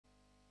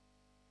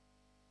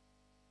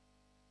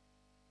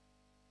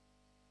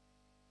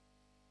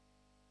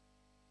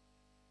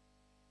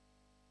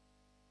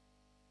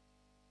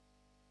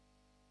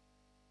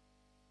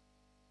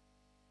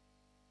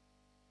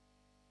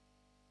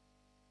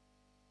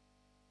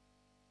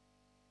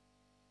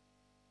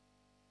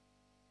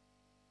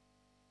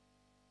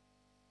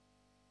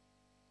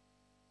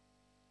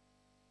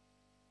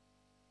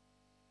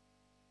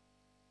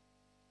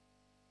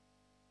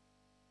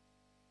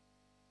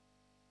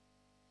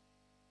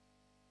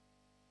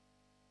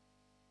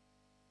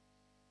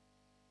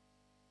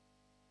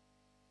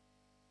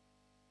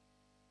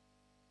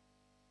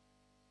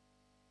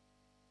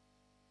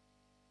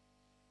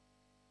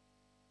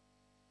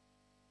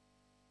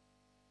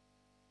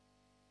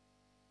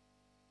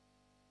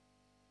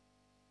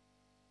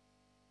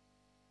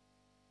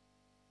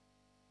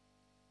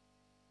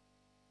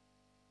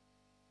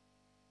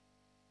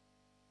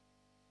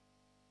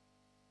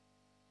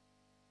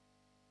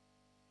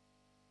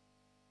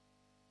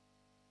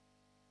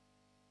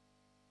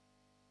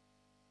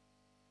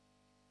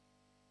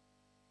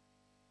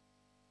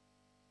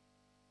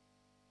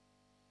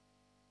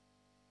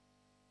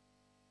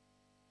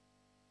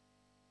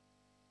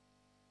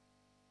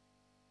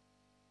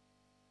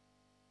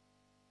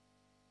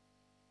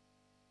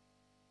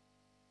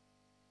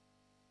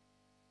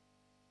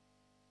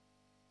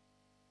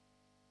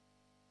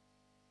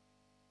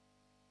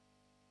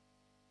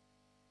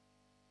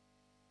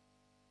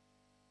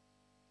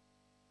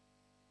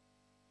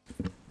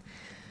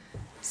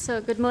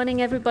So good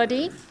morning,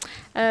 everybody.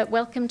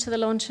 Welcome to the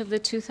launch of the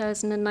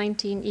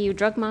 2019 EU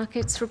Drug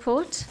Markets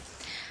Report.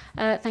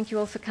 Thank you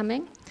all for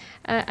coming.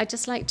 I'd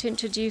just like to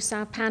introduce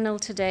our panel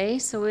today.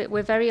 So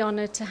we're very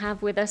honored to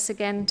have with us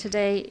again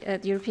today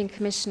the European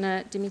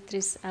Commissioner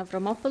Dimitris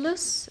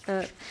Avramopoulos,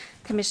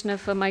 Commissioner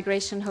for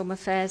Migration, Home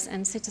Affairs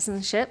and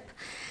Citizenship.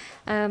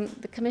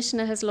 The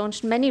Commissioner has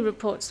launched many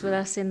reports with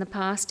us in the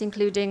past,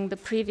 including the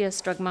previous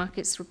Drug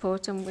Markets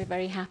Report, and we're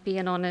very happy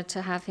and honored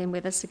to have him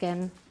with us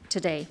again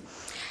today.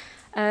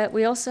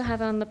 We also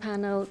have on the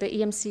panel the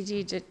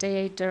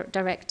EMCDDA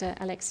Director,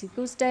 Alexis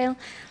Goosdeel,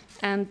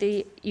 and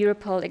the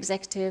Europol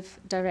Executive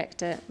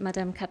Director,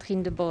 Madame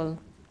Catherine de Bolle.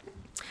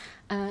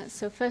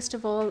 So first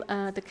of all,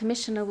 the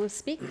Commissioner will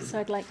speak, so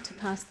I'd like to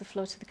pass the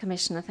floor to the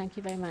Commissioner. Thank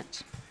you very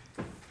much.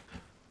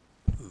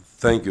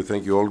 Thank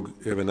you all.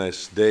 Have a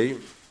nice day.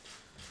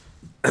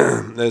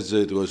 As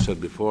it was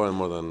said before, I'm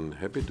more than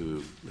happy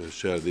to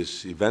share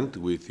this event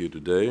with you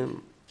today.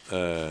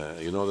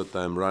 You know that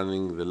I'm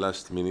running the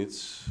last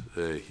minutes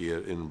here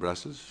in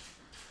Brussels.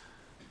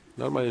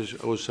 Normally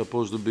I was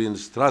supposed to be in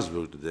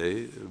Strasbourg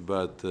today,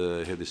 but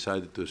I have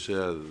decided to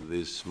share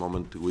this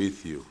moment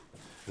with you.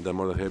 And I'm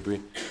more than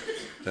happy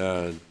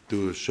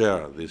to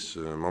share this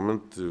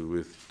moment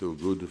with two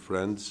good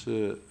friends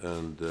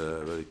and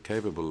very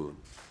capable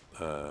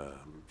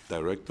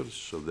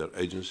directors of their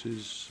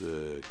agencies,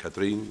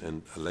 Catherine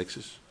and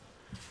Alexis.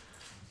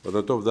 But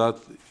on top of that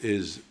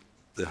is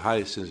the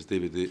high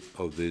sensitivity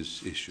of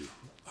this issue.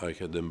 I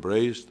had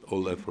embraced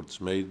all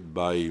efforts made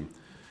by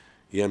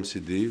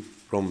EMCD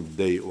from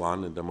day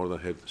one, and I'm more than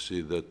happy to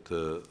see that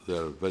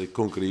there are very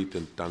concrete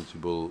and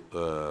tangible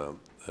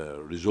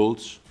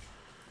results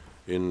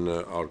in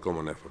our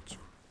common efforts.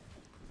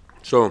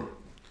 So,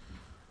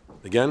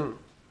 again,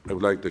 I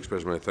would like to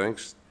express my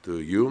thanks to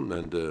you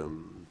and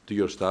to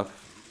your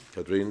staff,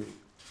 Catherine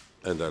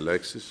and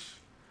Alexis,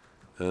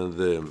 and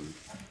the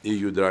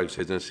EU Drugs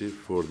Agency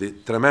for the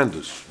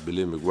tremendous,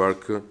 believe me,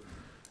 work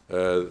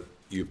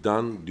you've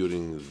done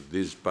during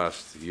these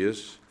past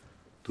years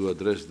to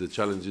address the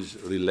challenges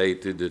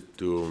related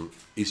to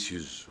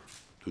issues,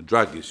 to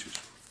drug issues.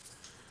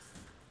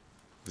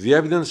 The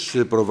evidence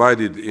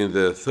provided in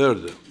the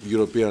third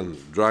European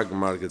Drug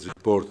Markets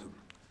Report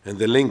and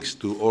the links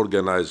to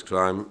organized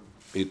crime,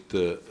 it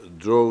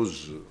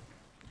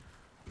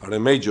are a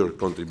major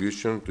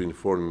contribution to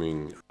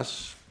informing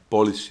us,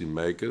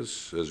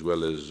 policymakers, as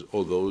well as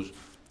all those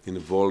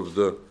involved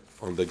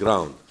on the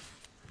ground.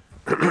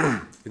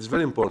 It's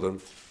very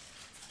important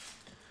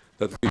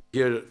that we're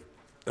here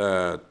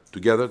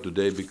together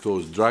today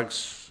because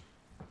drugs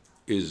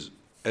is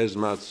as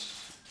much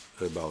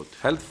about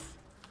health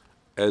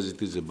as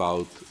it is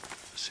about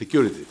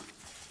security.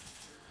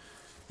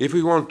 If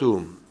we want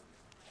to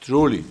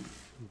truly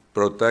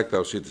protect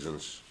our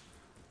citizens,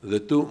 the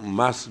two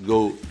must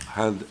go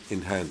hand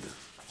in hand.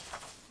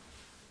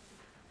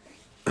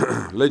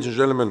 Ladies and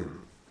gentlemen,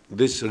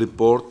 this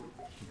report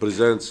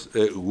presents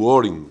a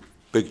worrying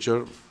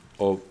picture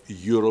of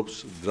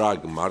Europe's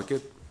drug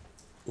market,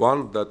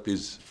 one that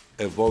is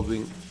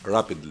evolving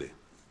rapidly.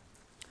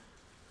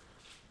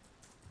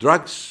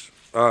 Drugs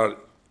are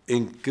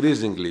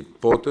increasingly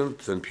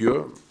potent and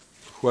pure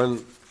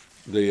when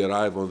they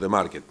arrive on the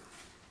market.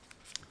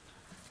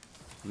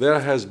 There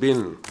has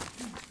been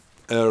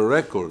a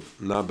record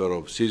number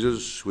of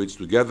seizures, which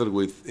together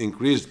with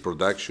increased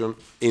production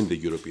in the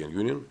European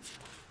Union,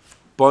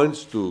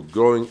 points to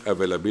growing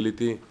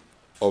availability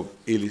of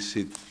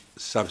illicit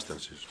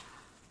substances.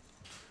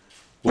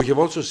 We have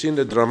also seen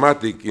a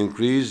dramatic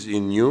increase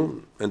in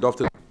new and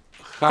often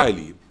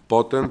highly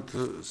potent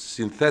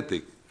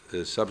synthetic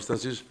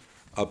substances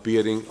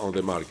appearing on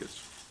the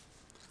markets.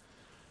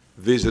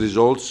 This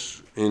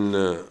results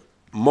in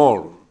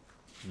more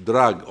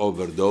drug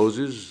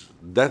overdoses,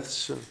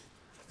 deaths,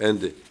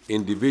 and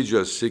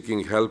individuals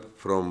seeking help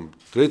from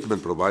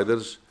treatment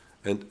providers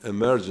and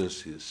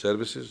emergency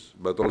services,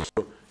 but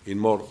also in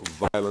more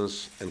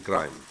violence and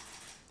crime.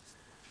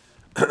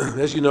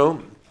 As you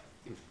know,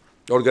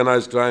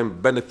 organized crime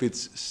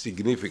benefits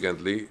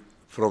significantly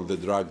from the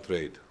drug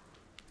trade.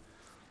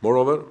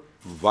 Moreover,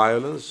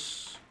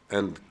 violence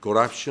and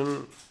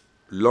corruption,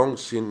 long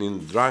seen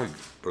in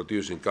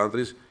drug-producing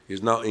countries,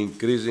 is now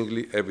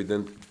increasingly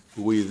evident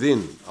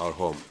within our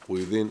home,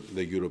 within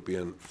the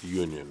European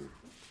Union.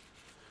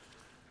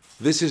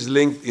 This is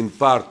linked in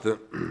part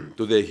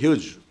to the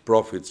huge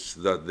profits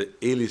that the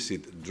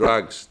illicit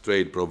drugs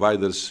trade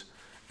providers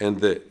and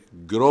the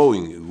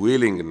growing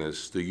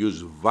willingness to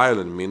use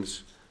violent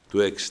means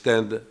to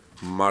extend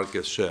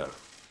market share.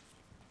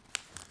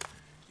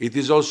 It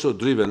is also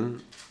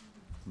driven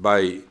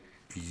by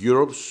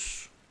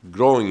Europe's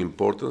growing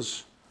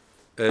importance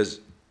as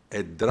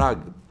a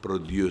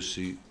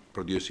drug-producing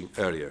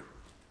area.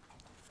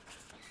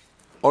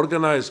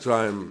 Organized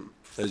crime,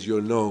 as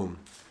you know,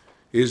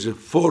 is a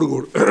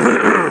forward...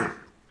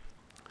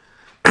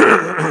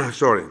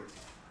 Sorry,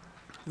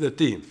 the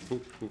tea.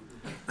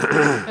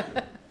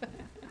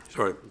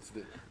 Sorry,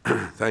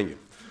 thank you.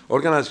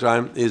 Organized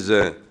crime is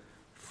a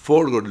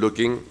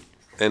forward-looking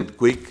and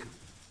quick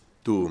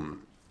to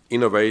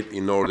innovate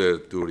in order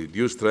to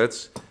reduce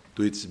threats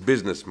to its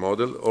business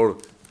model or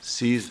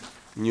seize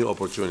new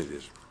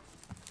opportunities.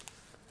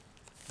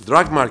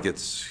 Drug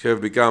markets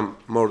have become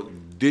more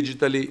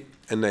digitally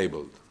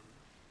enabled.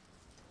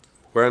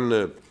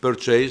 When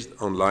purchased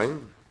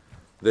online,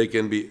 they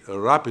can be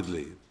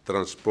rapidly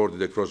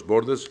transported across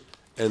borders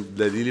and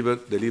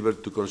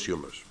delivered to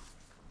consumers.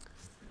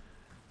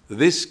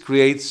 This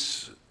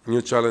creates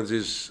new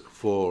challenges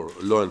for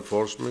law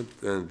enforcement,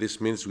 and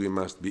this means we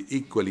must be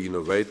equally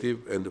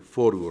innovative and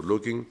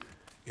forward-looking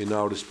in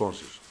our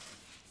responses.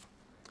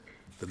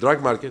 The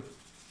drug market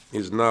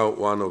is now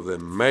one of the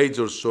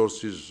major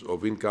sources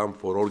of income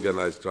for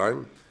organized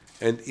crime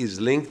and is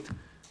linked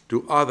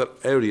to other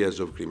areas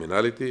of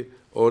criminality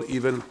or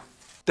even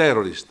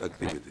terrorist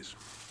activities.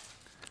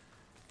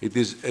 It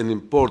is an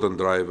important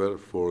driver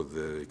for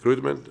the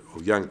recruitment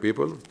of young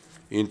people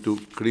into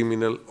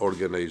criminal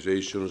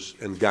organizations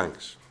and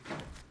gangs.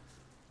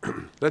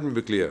 Let me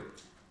be clear.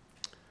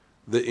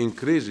 The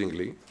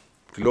increasingly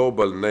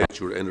global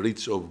nature and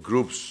reach of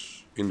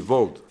groups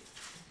involved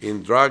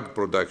in drug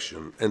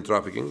production and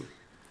trafficking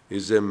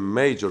is a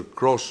major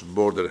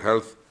cross-border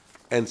health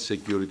and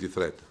security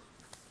threat.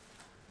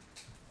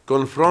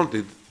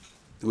 Confronted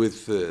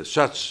with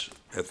such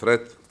a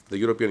threat, the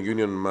European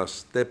Union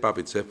must step up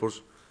its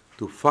efforts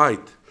to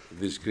fight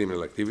these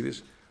criminal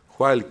activities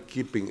while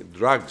keeping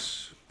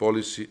drugs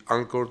policy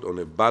anchored on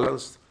a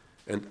balanced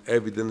and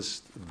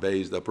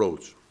evidence-based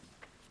approach.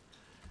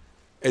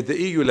 At the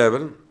EU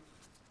level,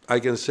 I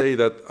can say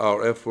that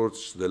our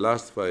efforts the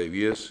last 5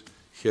 years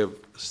have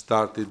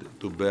started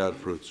to bear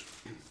fruits.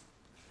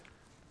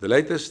 The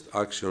latest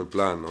action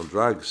plan on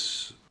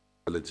drugs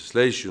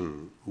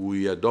legislation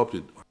we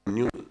adopted on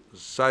new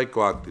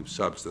psychoactive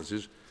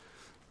substances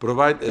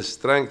provide a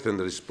strengthened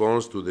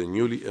response to the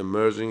newly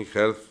emerging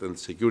health and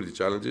security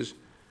challenges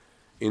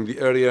in the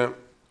area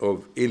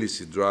of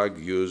illicit drug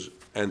use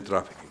and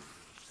trafficking.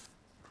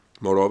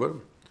 Moreover,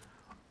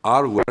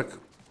 our work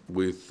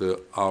with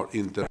our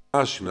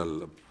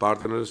international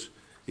partners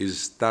is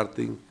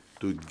starting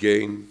to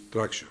gain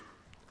traction.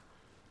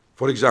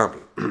 For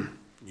example,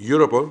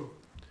 Europol,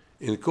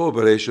 in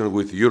cooperation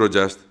with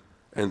Eurojust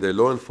and the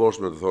law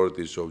enforcement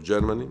authorities of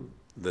Germany,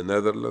 the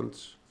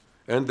Netherlands,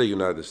 and the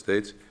United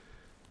States,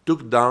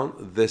 took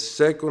down the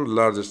second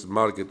largest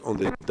market on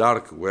the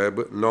dark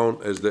web, known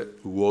as the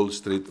Wall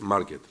Street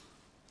market.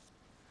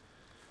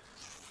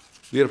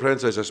 Dear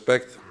friends, I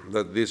suspect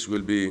that this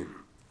will be,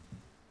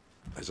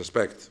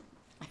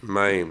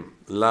 my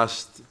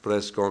last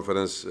press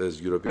conference as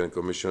European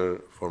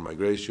Commissioner for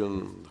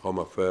Migration, Home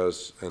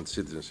Affairs and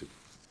Citizenship.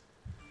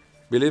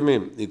 Believe me,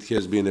 it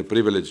has been a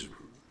privilege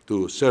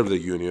to serve the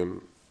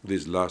Union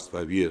these last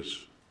 5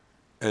 years,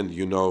 and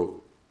you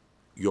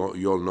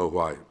all know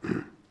why.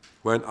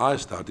 When I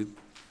started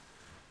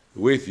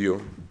with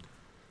you,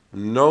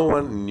 no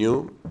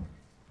one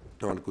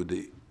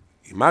could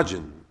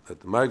imagine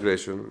that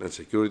migration and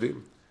security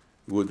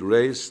would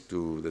raise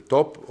to the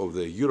top of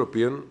the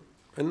European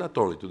and not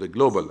only to the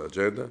global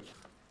agenda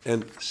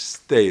and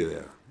stay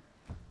there.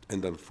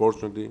 And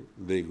unfortunately,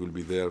 they will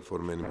be there for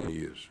many, many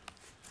years.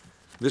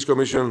 This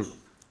Commission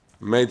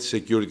made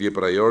security a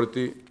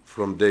priority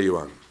from day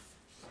one.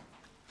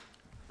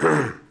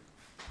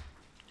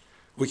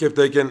 We have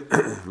taken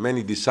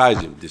many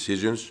decisive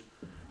decisions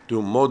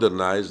to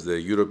modernize the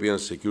European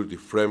security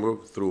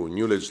framework through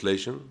new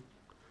legislation,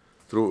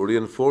 through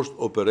reinforced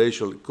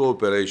operational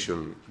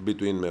cooperation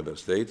between member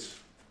states,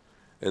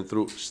 and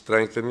through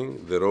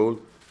strengthening the role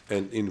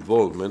and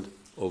involvement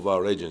of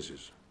our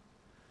agencies.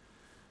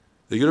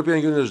 The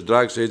European Union's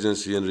Drugs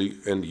Agency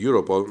and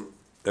Europol,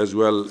 as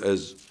well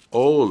as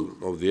all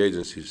of the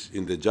agencies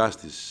in the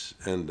Justice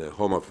and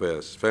Home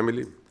Affairs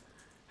family,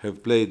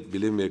 have played,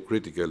 believe me, a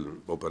critical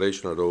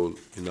operational role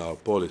in our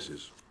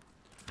policies.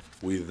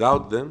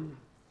 Without them,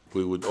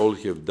 we would all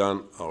have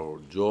done our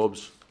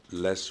jobs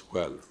less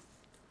well.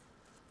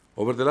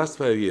 Over the last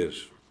 5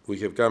 years, we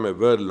have come a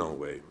very long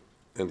way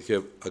and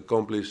have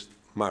accomplished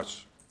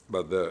much,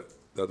 but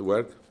that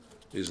work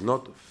is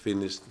not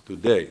finished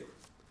today.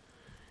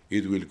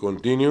 It will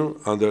continue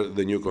under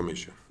the new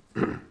Commission.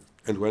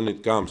 And when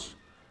it comes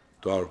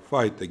to our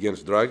fight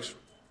against drugs,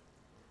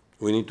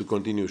 we need to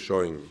continue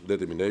showing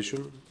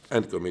determination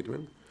and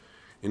commitment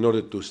in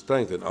order to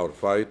strengthen our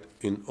fight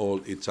in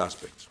all its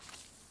aspects,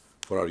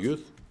 for our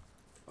youth,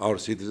 our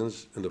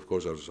citizens, and of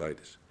course our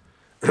societies.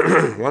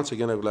 Once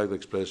again, I would like to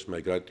express my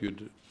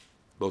gratitude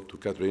both to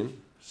Catherine,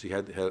 she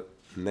had her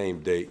name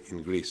day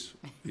in Greece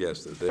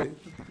yesterday,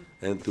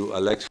 and to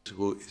Alexis,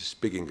 who is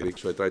speaking Greek,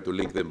 so I try to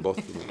link them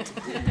both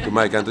to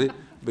my country,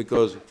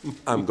 because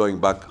I'm going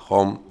back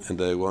home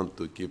and I want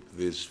to keep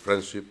this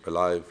friendship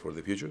alive for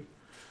the future.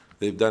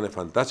 They've done a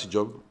fantastic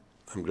job.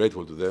 I'm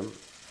grateful to them.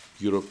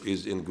 Europe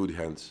is in good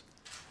hands.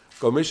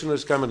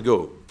 Commissioners come and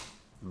go,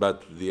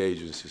 but the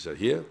agencies are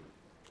here,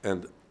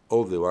 and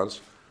all the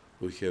ones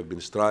who have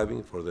been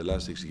striving for the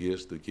last 6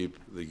 years to keep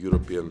the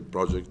European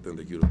project and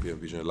the European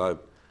vision alive.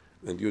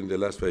 And during the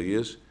last 5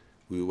 years,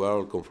 we were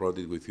all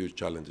confronted with huge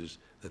challenges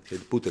that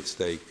had put at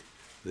stake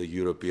the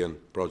European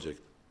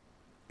project.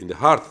 in the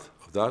heart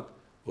of that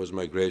was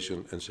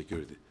migration and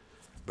security.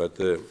 But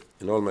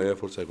in all my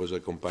efforts, I was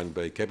accompanied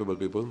by capable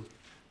people,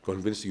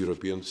 convinced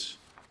Europeans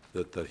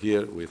that are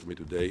here with me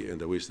today,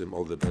 and I wish them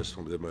all the best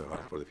from my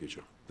heart for the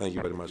future. Thank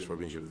you very much for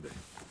being here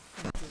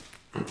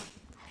today.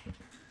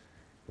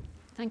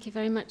 Thank you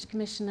very much,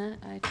 Commissioner.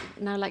 I'd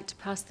now like to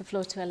pass the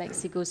floor to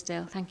Alexis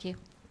Goosdeel. Thank you.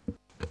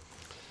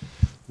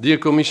 Dear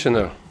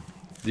Commissioner,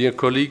 dear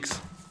colleagues,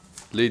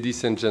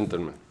 ladies and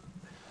gentlemen.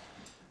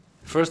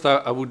 First,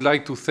 I would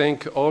like to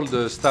thank all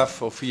the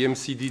staff of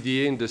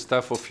EMCDDA and the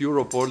staff of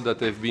Europol that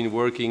have been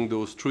working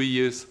those 3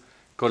 years,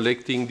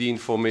 collecting the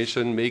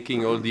information,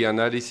 making all the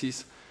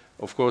analysis.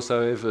 Of course,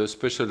 I have a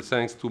special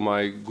thanks to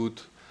my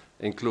good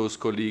and close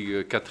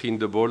colleague, Catherine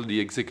de Bolle, the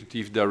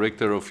Executive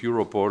Director of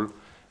Europol,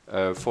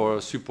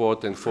 for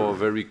support and for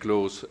very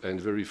close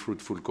and very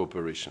fruitful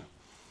cooperation.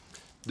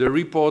 The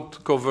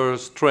report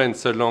covers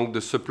trends along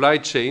the supply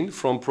chain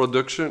from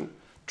production,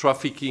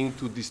 trafficking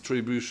to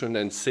distribution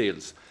and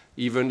sales,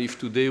 even if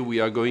today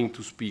we are going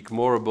to speak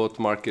more about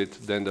market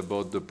than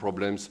about the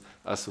problems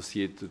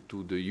associated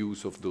to the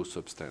use of those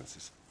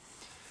substances.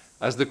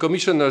 As the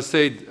Commissioner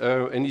said,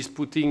 and is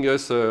putting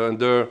us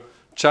under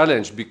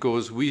challenge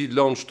because we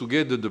launched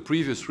together the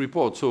previous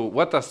report. So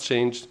what has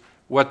changed?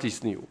 What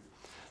is new?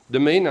 The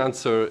main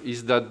answer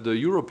is that the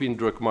European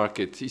drug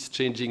market is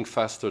changing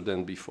faster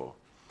than before,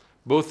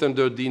 both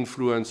under the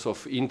influence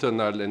of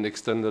internal and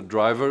external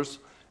drivers,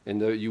 and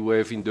you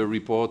have in the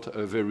report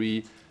a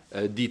very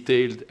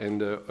detailed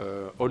and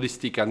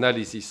holistic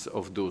analysis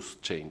of those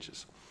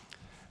changes.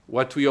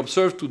 What we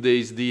observe today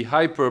is the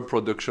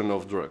hyper-production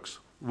of drugs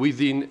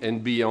within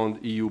and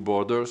beyond EU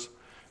borders,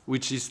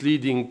 which is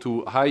leading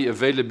to high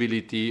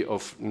availability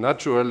of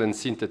natural and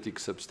synthetic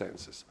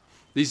substances.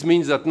 This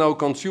means that now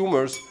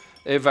consumers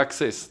have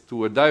access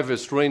to a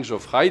diverse range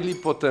of highly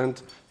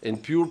potent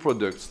and pure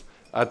products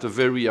at a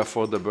very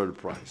affordable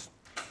price.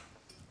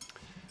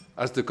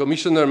 As the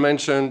Commissioner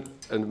mentioned,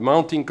 a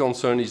mounting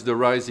concern is the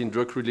rise in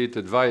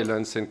drug-related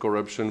violence and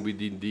corruption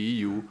within the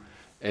EU,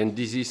 and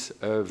this is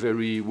a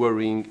very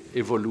worrying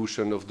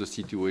evolution of the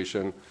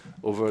situation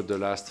over the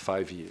last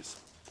 5 years.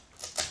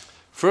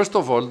 First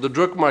of all, the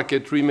drug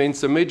market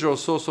remains a major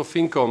source of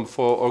income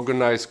for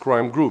organized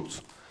crime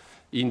groups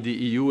in the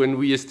EU, and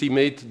we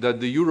estimate that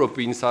the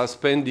Europeans are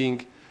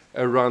spending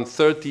around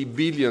 30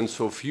 billion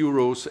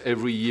euros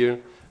every year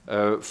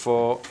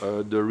for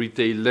the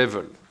retail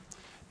level.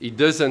 It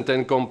doesn't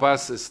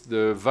encompass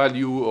the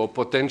value or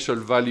potential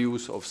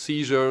values of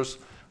seizures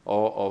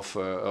or of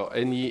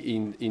any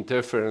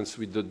interference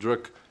with the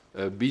drug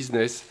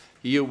business.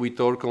 Here we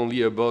talk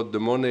only about the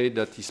money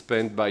that is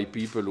spent by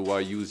people who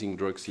are using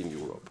drugs in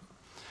Europe.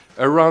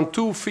 Around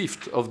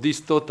 2/5 of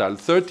this total,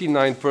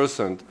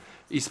 39%,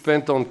 is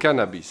spent on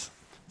cannabis,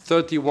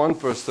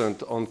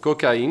 31% on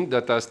cocaine,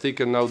 that has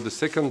taken now the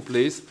second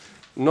place,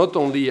 not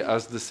only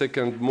as the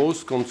second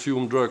most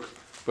consumed drug,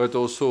 but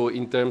also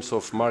in terms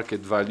of market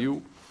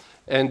value.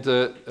 And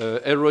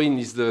heroin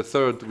is the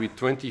third with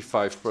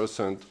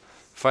 25%.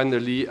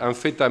 Finally,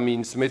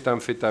 amphetamines,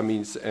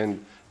 methamphetamines,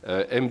 and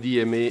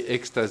MDMA,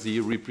 ecstasy,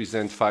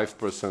 represent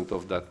 5%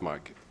 of that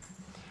market.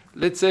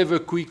 Let's have a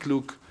quick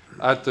look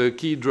at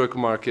key drug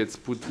markets.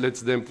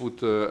 Let's then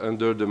put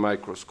under the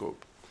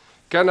microscope.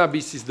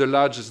 Cannabis is the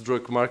largest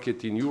drug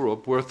market in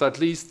Europe, worth at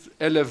least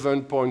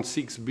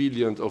 11.6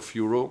 billion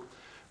euro,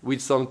 with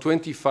some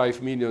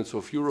 25 million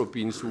of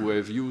Europeans who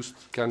have used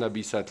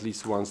cannabis at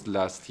least once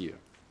last year.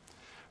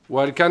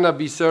 While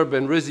cannabis herb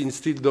and resin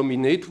still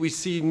dominate, we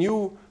see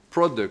new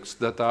products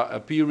that are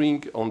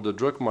appearing on the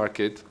drug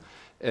market,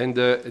 and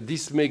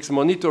this makes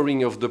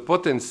monitoring of the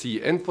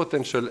potency and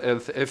potential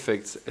health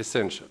effects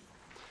essential.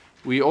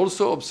 We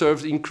also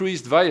observed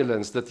increased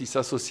violence that is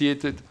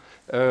associated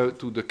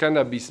to the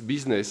cannabis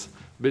business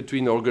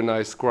between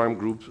organized crime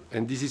groups,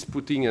 and this is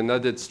putting an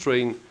added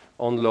strain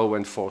on law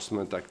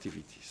enforcement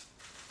activities.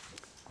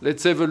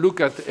 Let's have a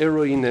look at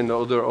heroin and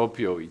other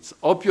opioids.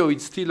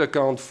 Opioids still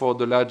account for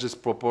the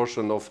largest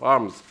proportion of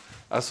harms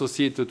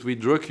associated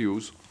with drug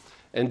use,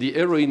 and the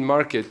heroin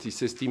market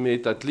is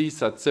estimated at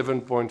least at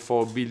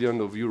 7.4 billion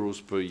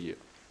euros per year.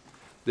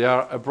 There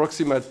are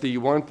approximately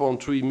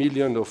 1.3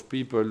 million of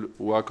people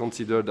who are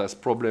considered as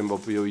problem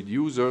opioid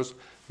users,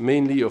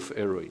 mainly of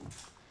heroin.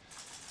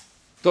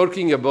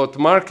 Talking about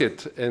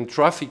market and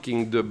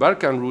trafficking, the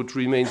Balkan route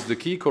remains the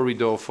key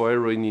corridor for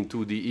heroin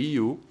into the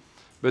EU,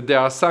 but there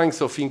are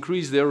signs of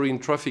increased heroin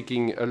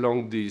trafficking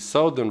along the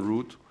southern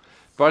route,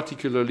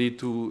 particularly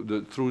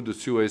through the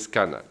Suez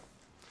Canal.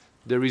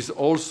 There is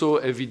also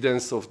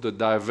evidence of the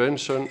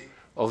diversion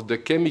of the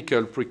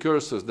chemical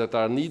precursors that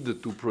are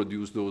needed to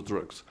produce those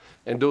drugs.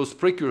 And those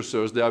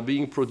precursors, they are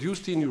being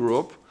produced in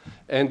Europe,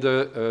 and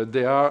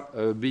they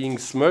are being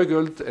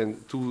smuggled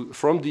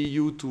from the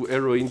EU to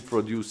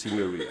heroin-producing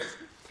areas.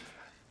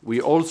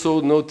 We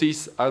also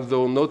notice,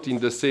 although not in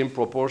the same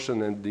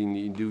proportion and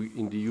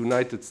in the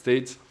United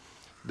States,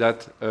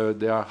 that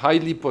there are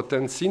highly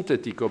potent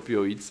synthetic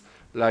opioids,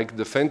 like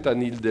the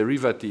fentanyl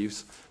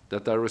derivatives,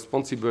 that are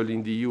responsible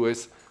in the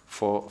US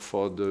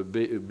for the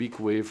big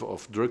wave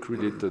of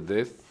drug-related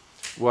death.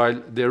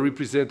 while they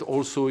represent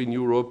also in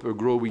Europe a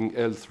growing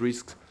health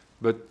risk,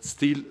 but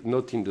still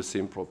not in the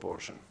same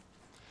proportion.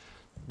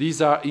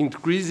 These are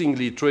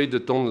increasingly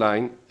traded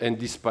online and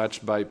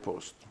dispatched by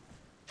post.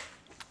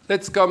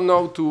 Let's come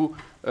now to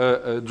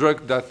a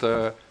drug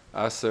that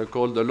has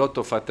called a lot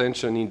of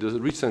attention in the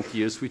recent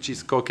years, which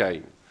is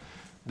cocaine.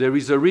 There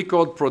is a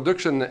record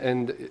production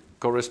and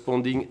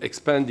corresponding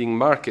expanding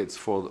markets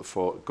for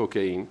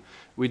cocaine,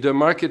 with a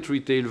market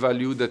retail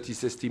value that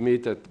is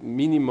estimated at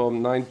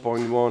minimum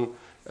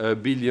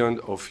 9.1 billion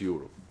of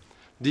euro.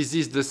 This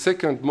is the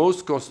second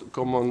most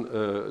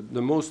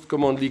the most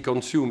commonly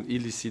consumed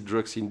illicit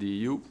drugs in the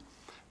EU.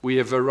 We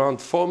have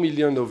around 4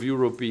 million of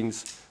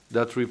Europeans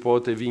that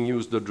report having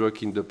used the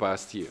drug in the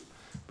past year.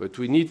 But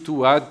we need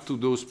to add to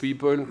those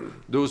people,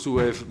 those who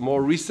have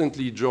more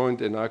recently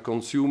joined and are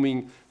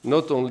consuming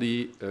not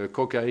only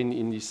cocaine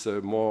in its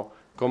more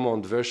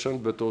common version,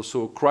 but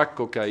also crack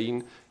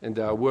cocaine, and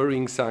there are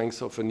worrying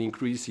signs of an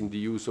increase in the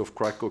use of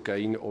crack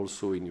cocaine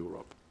also in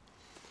Europe.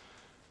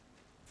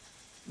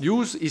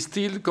 Use is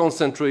still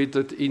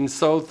concentrated in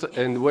South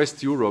and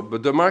West Europe,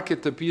 but the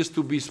market appears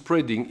to be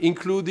spreading,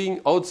 including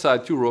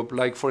outside Europe,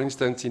 like for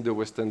instance in the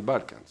Western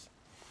Balkans.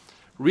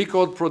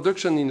 Record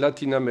production in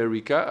Latin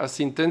America has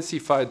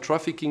intensified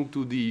trafficking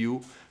to the EU,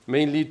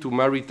 mainly to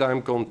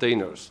maritime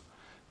containers,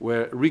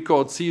 where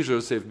record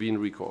seizures have been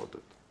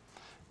recorded.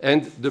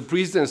 And the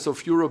presence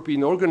of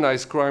European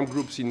organized crime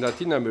groups in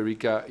Latin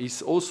America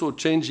is also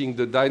changing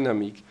the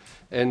dynamic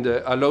and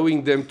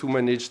allowing them to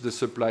manage the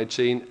supply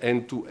chain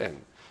end to end.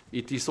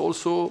 It is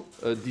also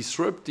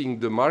disrupting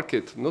the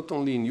market, not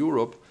only in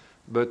Europe,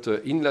 but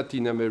in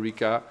Latin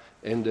America,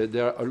 and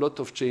there are a lot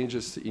of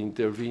changes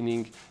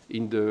intervening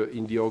in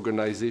the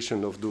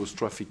organization of those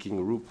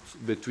trafficking routes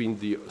between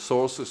the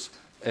sources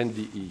and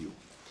the EU.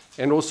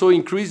 And also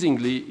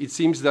increasingly, it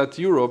seems that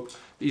Europe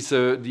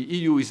the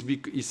EU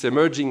is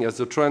emerging as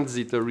a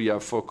transit area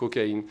for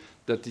cocaine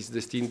that is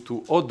destined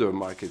to other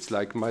markets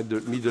like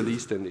Middle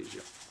East and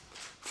Asia.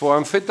 For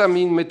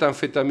amphetamine,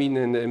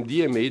 methamphetamine, and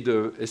MDMA,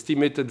 the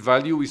estimated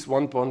value is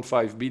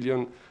 1.5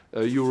 billion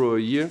euro a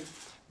year.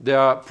 They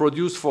are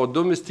produced for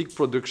domestic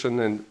production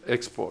and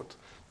export.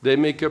 They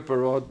make up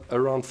around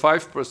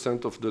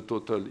 5% of the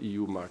total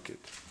EU market.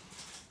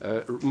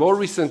 More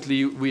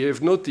recently, we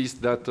have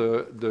noticed that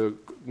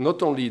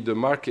not only the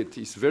market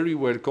is very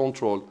well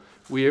controlled,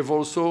 we have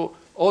also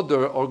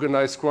other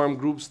organized crime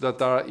groups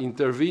that are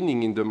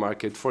intervening in the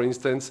market. For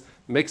instance,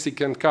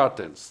 Mexican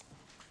cartels,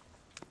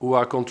 who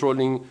are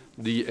controlling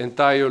the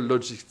entire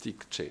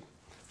logistic chain.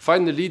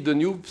 Finally, the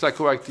new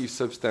psychoactive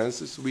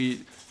substances.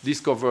 We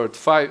discovered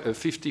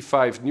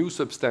 55 new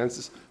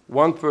substances,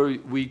 1 per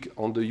week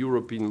on the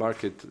European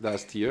market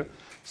last year.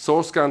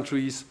 Source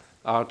countries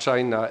are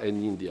China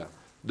and India.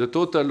 The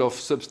total of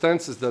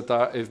substances that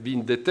have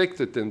been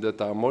detected and that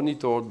are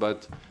monitored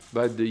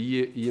by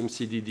the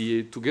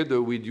EMCDDA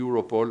together with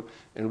Europol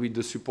and with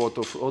the support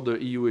of other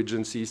EU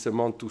agencies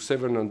amount to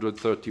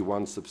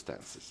 731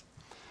 substances.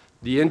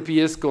 The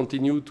NPS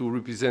continue to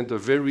represent a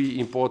very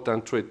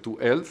important threat to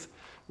health,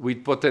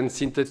 with potent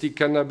synthetic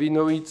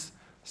cannabinoids,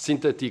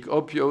 synthetic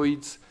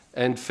opioids,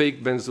 and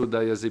fake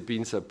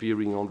benzodiazepines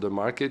appearing on the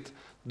market.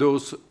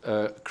 Those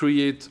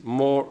create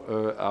more,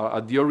 are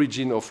at the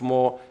origin of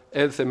more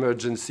health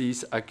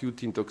emergencies,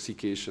 acute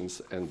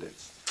intoxications, and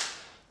deaths.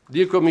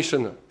 Dear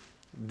Commissioner,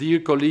 dear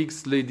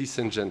colleagues, ladies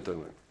and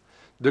gentlemen,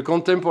 the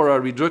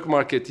contemporary drug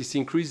market is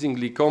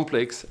increasingly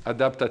complex,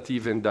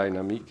 adaptive, and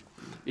dynamic.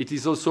 It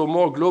is also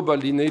more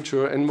global in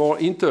nature and more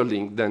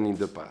interlinked than in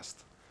the past.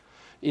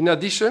 In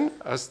addition,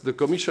 as the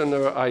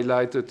Commissioner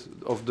highlighted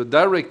of the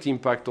direct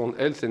impact on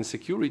health and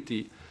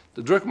security,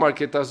 the drug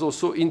market has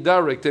also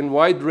indirect and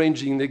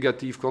wide-ranging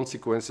negative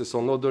consequences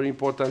on other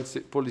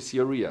important policy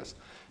areas.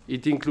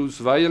 It includes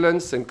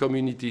violence and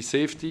community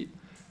safety,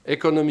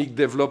 economic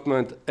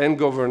development and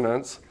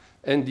governance,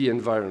 and the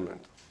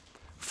environment.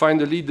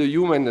 Finally, the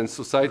human and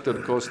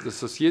societal costs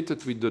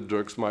associated with the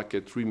drugs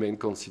market remain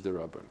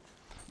considerable.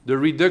 The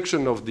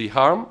reduction of the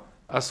harm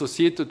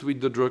associated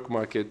with the drug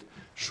market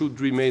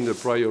should remain a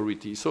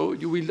priority. So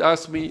you will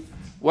ask me,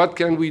 what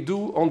can we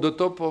do on the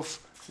top of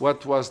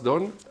what was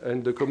done?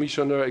 And the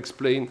Commissioner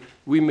explained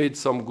we made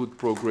some good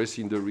progress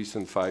in the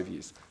recent 5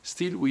 years.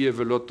 Still, we have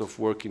a lot of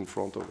work in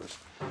front of us.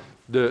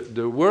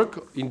 The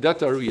work in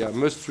that area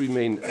must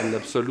remain an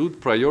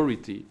absolute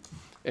priority,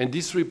 and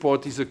this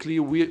report is a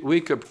clear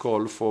wake-up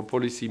call for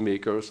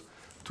policymakers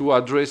to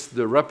address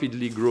the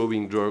rapidly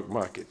growing drug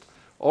market.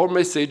 Our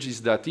message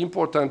is that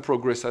important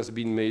progress has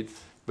been made,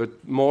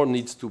 but more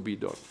needs to be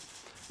done.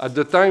 At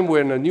the time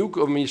when a new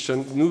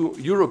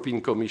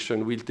European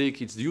Commission will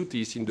take its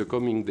duties in the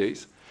coming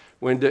days,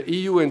 when the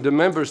EU and the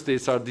Member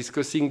States are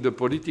discussing the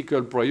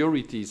political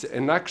priorities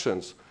and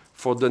actions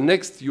for the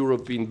next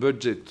European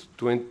budget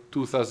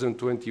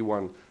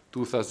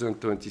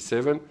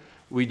 2021-2027,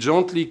 we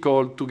jointly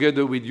call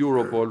together with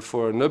Europol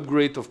for an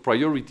upgrade of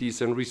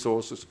priorities and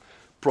resources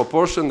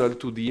proportional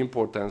to the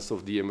importance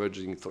of the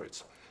emerging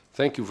threats.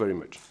 Thank you very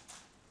much.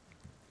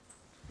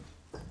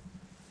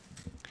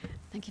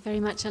 Thank you very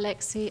much,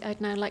 Alexis.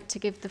 I'd now like to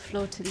give the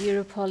floor to the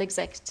Europol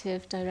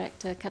Executive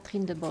Director,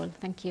 Catherine de Bolle.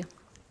 Thank you.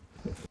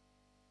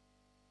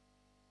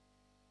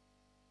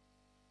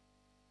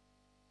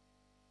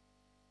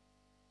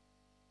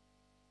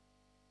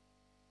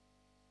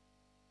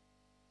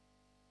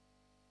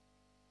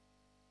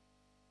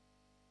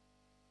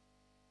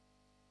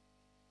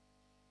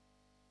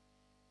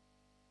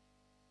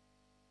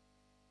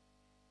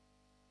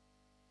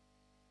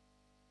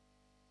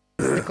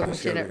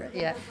 Commissioner,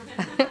 yeah.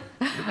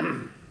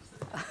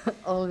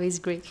 Always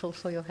grateful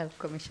for your help,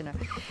 Commissioner.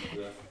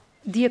 Yeah.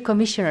 Dear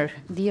Commissioner,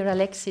 dear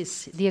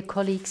Alexis, dear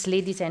colleagues,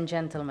 ladies and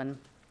gentlemen,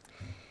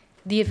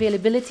 the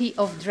availability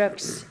of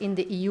drugs in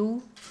the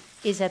EU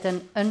is at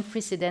an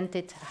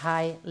unprecedented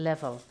high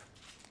level.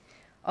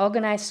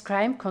 Organized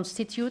crime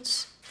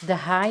constitutes the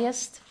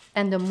highest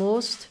and the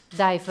most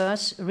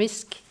diverse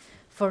risk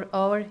for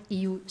our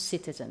EU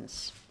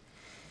citizens.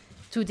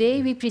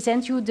 Today we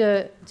present you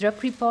the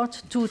Drug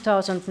Report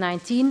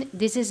 2019.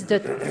 This is the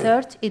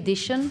third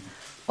edition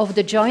of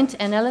the joint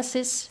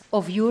analysis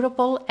of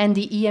Europol and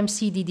the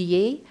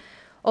EMCDDA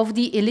of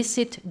the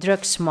illicit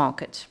drugs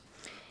market.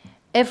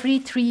 Every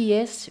 3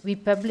 years we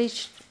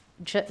publish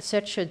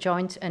such a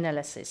joint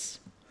analysis.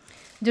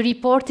 The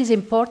report is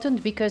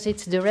important because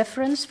it's the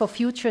reference for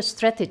future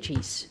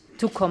strategies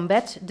to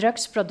combat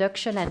drugs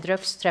production and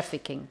drugs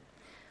trafficking.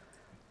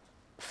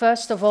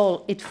 First of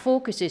all, it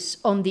focuses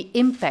on the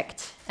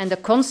impact and the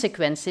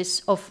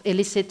consequences of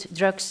illicit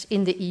drugs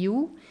in the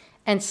EU.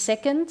 And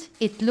second,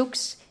 it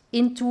looks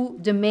into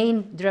the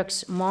main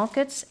drugs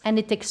markets and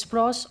it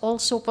explores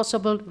also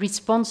possible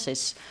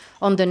responses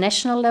on the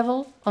national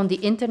level, on the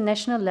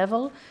international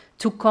level,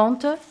 to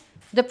counter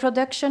the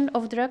production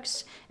of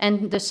drugs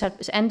and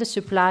the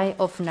supply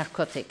of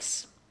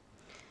narcotics.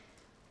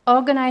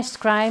 Organized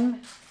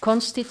crime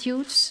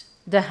constitutes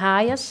the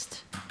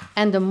highest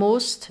and the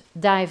most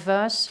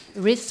diverse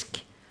risk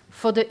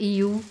for the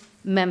EU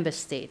member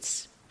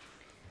states.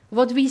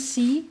 What we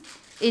see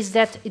is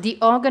that the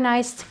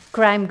organized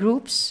crime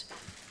groups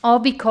are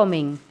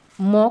becoming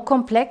more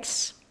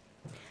complex,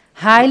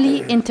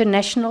 highly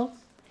international,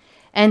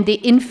 and they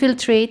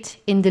infiltrate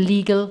in the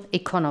legal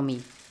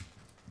economy.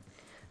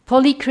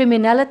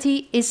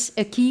 Polycriminality is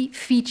a key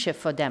feature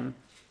for them.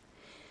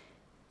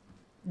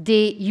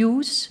 They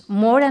use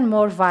more and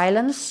more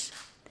violence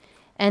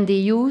and they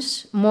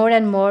use more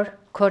and more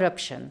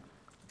corruption.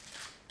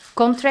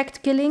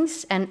 Contract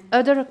killings and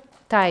other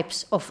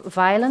types of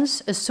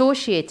violence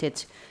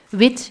associated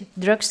with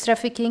drugs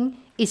trafficking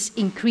is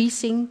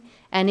increasing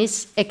and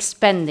is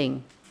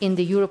expanding in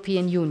the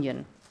European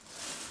Union.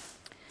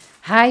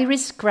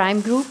 High-risk crime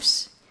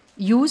groups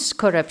use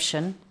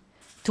corruption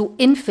to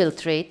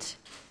infiltrate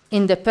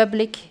in the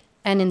public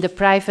and in the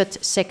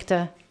private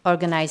sector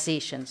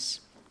organizations.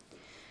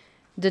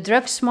 The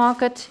drugs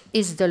market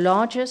is the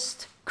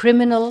largest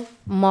criminal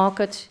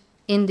market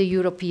in the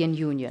European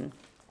Union.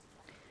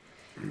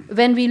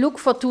 When we look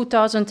for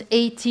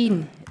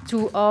 2018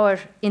 to our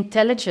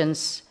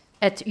intelligence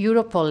at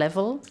Europol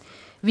level,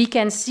 we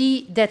can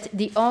see that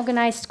the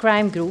organized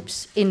crime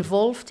groups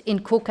involved in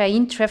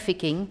cocaine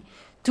trafficking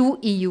to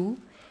EU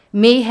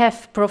may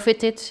have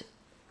profited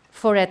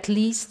for at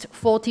least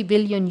 40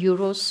 billion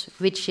euros,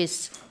 which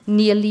is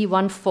nearly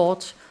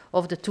 1/4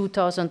 of the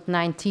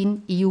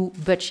 2019 EU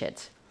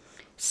budget.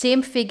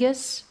 Same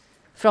figures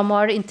from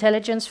our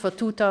intelligence for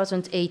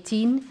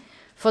 2018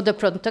 for the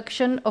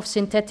production of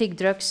synthetic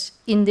drugs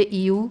in the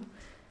EU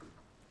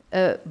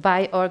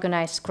by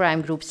organized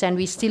crime groups, and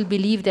we still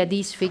believe that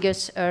these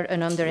figures are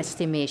an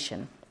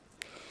underestimation.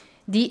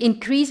 The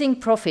increasing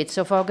profits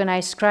of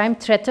organized crime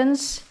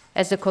threatens,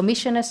 as the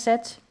Commissioner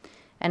said,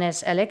 and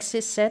as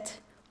Alexis said,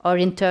 our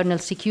internal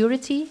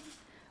security,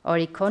 our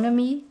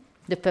economy,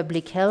 the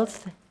public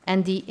health,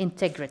 and the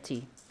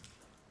integrity.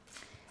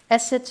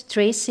 Asset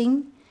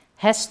tracing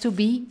has to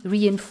be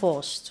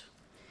reinforced.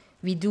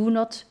 We do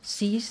not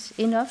seize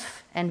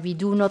enough and we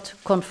do not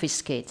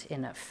confiscate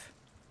enough.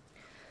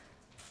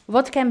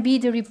 What can be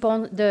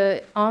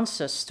the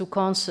answers to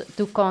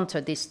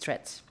counter this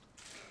threat?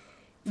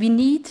 We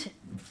need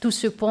to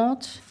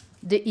support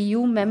the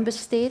EU member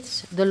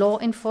states, the law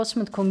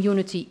enforcement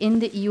community in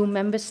the EU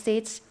member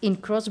states in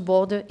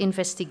cross-border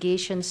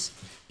investigations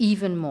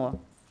even more.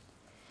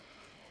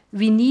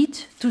 We need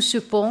to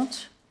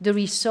support the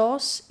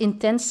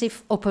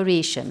resource-intensive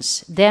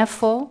operations.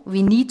 Therefore,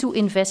 we need to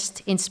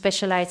invest in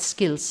specialized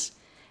skills,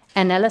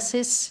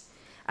 analysis,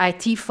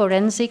 IT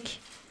forensic,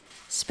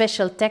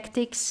 special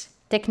tactics,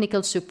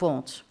 technical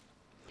support.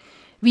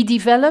 We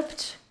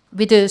developed,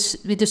 with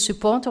the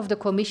support of the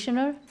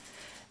Commissioner,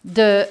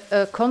 the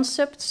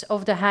concepts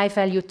of the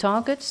high-value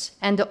targets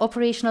and the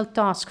operational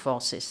task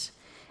forces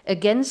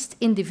against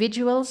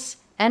individuals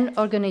and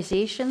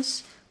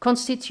organizations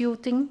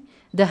constituting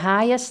the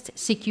highest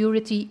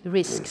security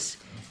risks.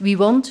 We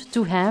want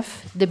to have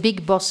the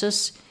big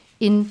bosses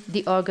in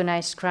the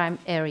organized crime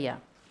area.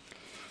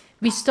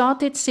 We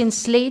started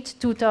since late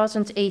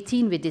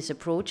 2018 with this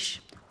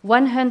approach.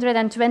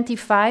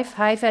 125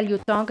 high-value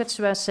targets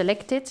were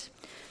selected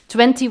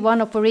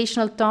 21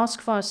 operational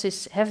task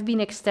forces have been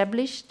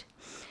established.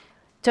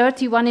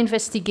 31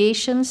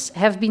 investigations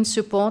have been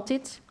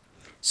supported.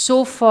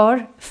 So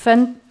far,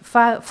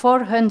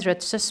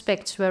 400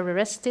 suspects were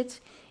arrested,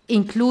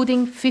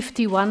 including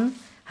 51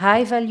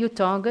 high-value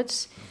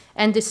targets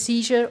and the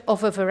seizure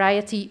of a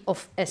variety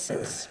of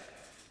assets.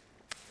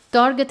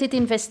 Targeted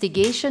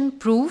investigation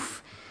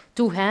prove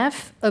to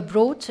have a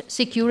broad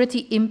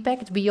security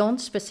impact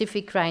beyond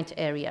specific crime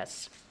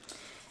areas.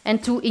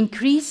 And to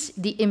increase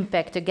the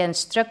impact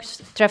against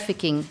drugs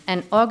trafficking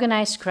and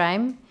organized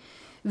crime,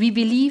 we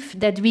believe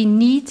that we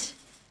need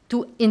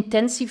to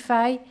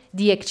intensify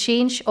the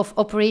exchange of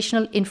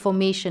operational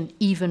information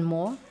even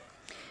more.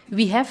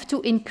 We have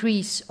to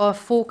increase our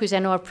focus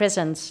and our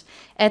presence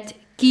at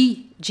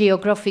key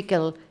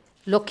geographical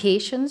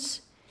locations.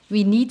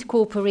 We need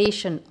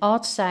cooperation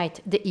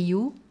outside the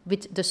EU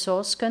with the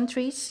source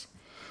countries.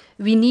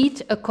 We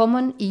need a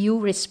common EU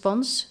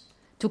response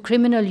to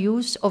criminal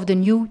use of the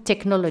new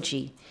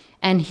technology,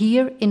 and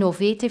here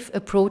innovative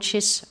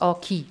approaches are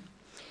key.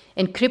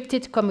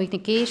 Encrypted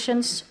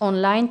communications,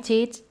 online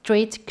trade,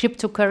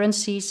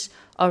 cryptocurrencies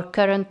are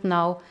current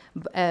now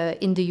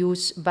in the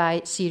use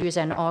by serious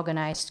and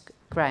organized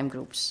crime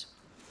groups.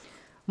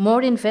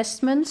 More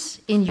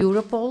investments in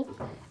Europol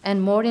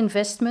and more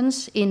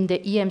investments in the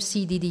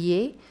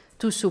EMCDDA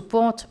to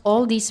support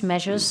all these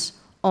measures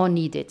are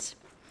needed.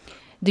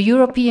 The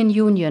European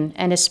Union,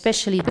 and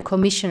especially the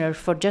Commissioner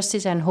for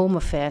Justice and Home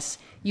Affairs,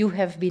 you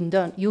have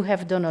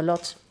done a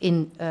lot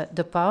in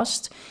the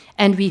past,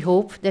 and we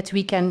hope that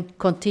we can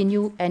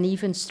continue and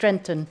even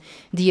strengthen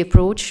the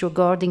approach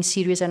regarding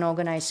serious and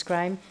organized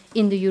crime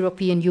in the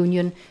European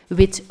Union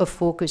with a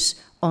focus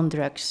on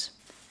drugs.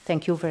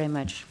 Thank you very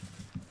much.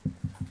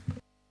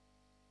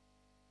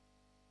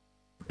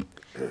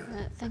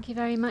 Thank you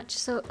very much.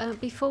 So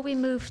before we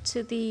move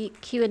to the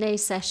Q&A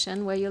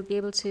session, where you'll be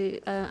able to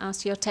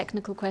ask your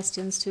technical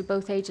questions to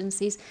both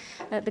agencies,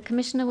 the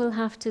Commissioner will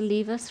have to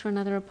leave us for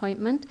another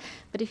appointment.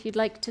 But if you'd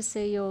like to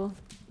say your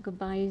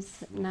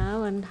goodbyes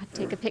now and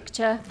take a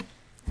picture.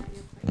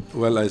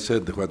 Well, I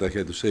said what I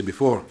had to say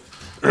before.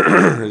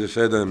 As I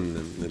said, I'm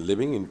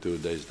leaving in 2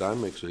 days'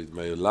 time. Actually, it's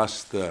my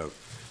last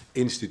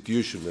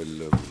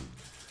institutional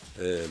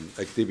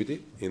activity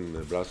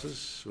in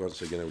Brussels.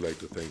 Once again, I would like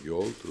to thank you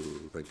all,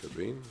 to thank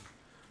Catherine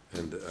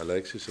and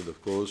Alexis, and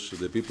of course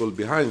the people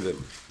behind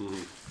them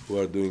who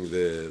are doing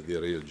the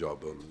real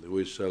job.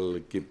 We shall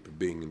keep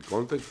being in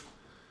contact.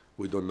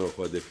 We don't know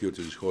what the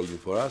future is holding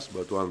for us,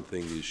 but one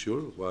thing is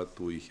sure: what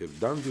we have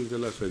done during the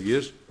last 5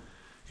 years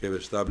have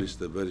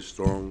established a very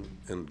strong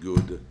and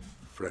good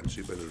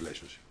friendship and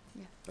relationship.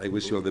 Yeah. I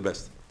wish you all the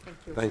best. Thank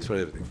you. Thanks for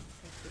everything.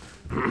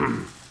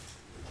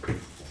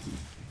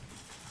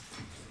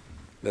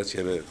 Let's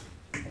have a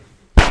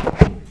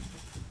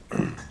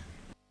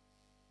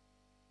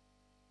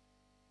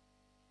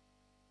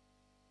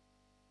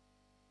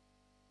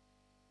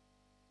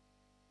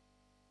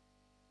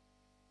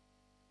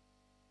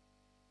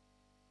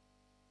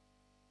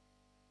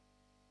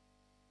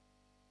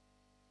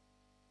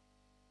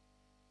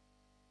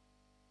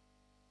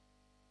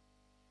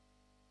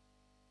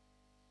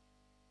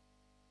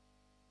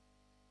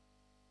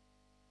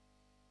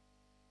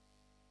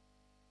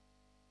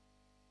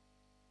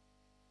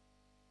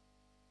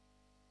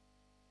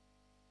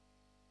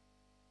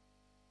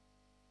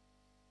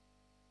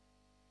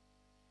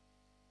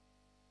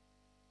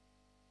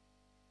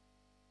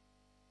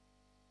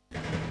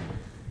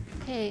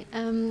Okay,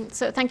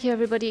 so thank you,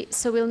 everybody.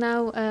 So we'll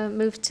now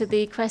move to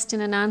the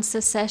question and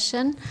answer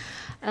session.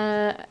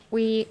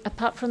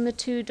 Apart from the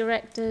two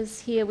directors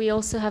here, we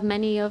also have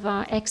many of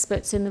our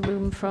experts in the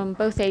room from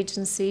both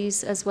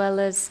agencies, as well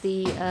as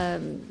the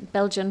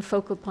Belgian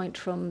focal point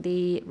from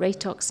the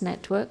Ratox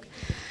network.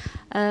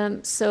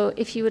 So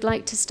if you would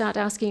like to start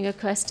asking your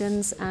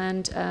questions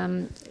and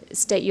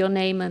state your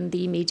name and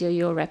the media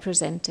you're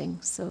representing.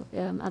 So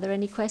are there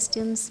any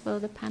questions for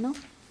the panel?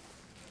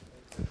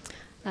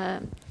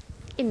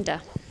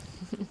 Inda.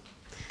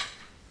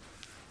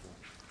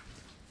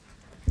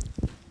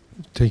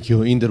 Thank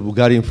you. Inder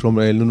Bugarin from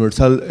El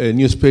Universal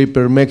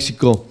newspaper,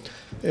 Mexico.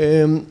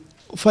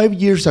 5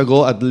 years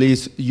ago, at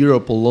least,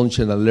 Europol launched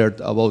an alert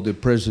about the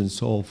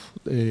presence of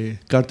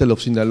Cartel of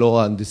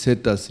Sinaloa and the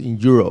Zetas in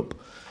Europe.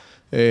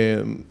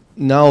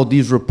 Now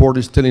this report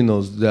is telling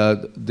us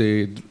that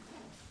the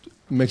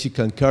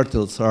Mexican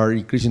cartels are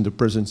increasing their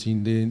presence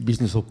in the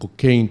business of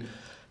cocaine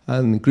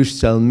and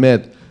crystal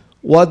meth.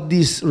 What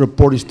this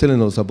report is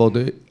telling us about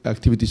the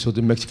activities of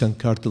the Mexican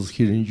cartels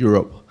here in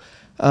Europe.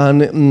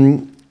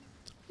 And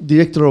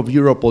Director of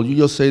Europol, you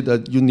just said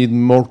that you need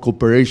more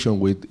cooperation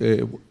with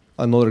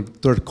another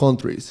third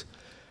countries.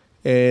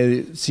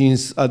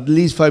 Since at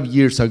least 5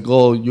 years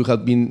ago, you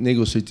have been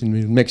negotiating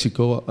with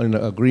Mexico an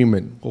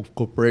agreement of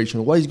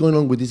cooperation. What is going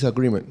on with this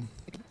agreement?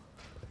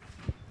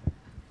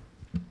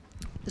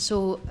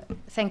 So,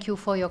 thank you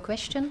for your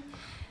question.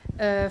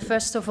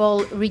 First of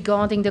all,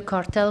 regarding the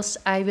cartels,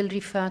 I will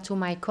refer to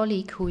my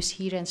colleague who is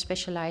here and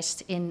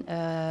specialized in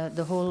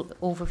the whole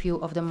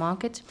overview of the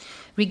market.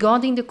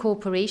 Regarding the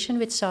cooperation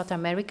with South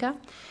America,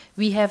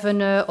 we have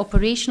an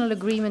operational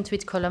agreement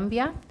with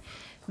Colombia.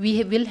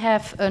 We will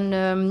have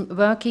a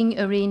working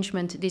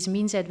arrangement. This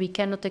means that we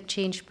cannot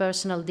exchange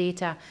personal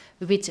data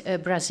with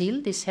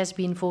Brazil. This has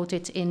been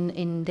voted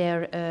in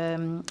their,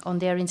 on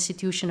their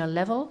institutional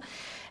level.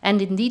 And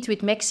indeed,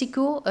 with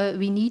Mexico,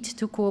 we need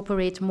to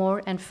cooperate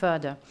more and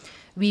further.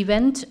 We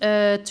went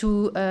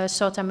to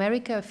South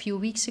America a few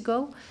weeks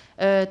ago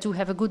to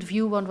have a good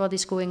view on what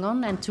is going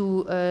on and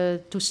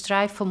to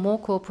strive for more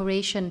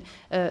cooperation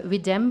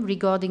with them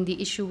regarding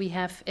the issue we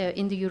have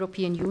in the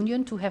European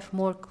Union, to have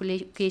more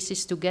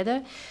cases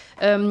together.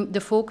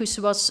 The focus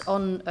was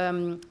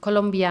on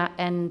Colombia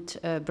and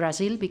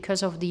Brazil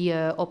because of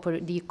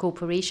the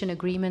cooperation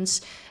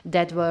agreements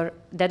that are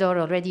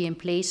already in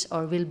place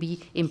or will be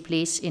in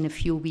place in a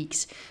few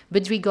weeks.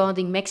 But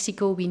regarding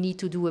Mexico, we need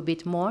to do a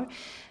bit more.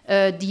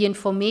 The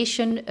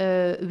information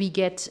we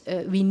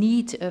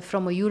need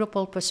from a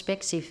Europol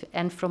perspective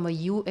and from a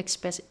EU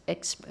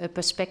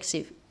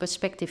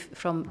perspective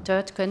from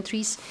third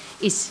countries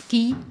is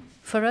key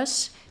for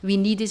us. We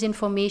need this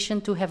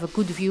information to have a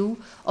good view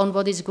on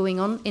what is going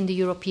on in the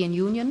European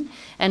Union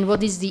and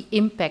what is the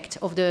impact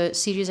of the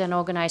serious and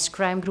organized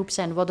crime groups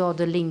and what are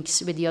the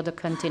links with the other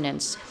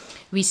continents.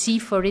 We see,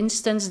 for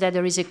instance, that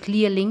there is a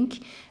clear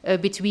link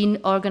between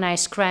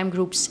organized crime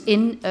groups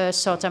in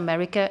South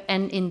America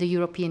and in the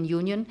European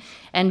Union.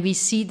 And we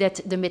see that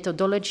the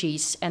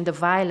methodologies and the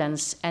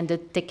violence and the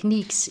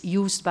techniques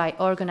used by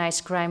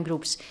organized crime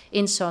groups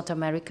in South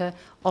America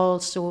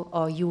also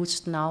are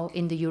used now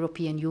in the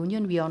European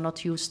Union. We are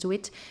not used to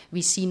it.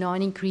 We see now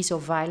an increase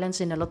of violence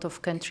in a lot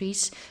of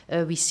countries.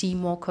 We see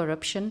more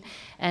corruption,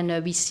 and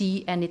we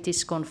see, and it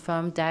is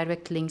confirmed,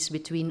 direct links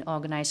between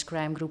organized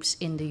crime groups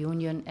in the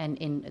Union and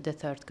in the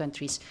third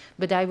countries.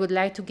 But I would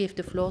like to give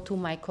the floor to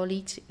my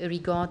colleagues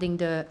regarding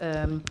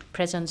the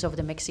presence of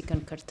the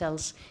Mexican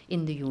cartels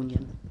in the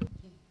Union.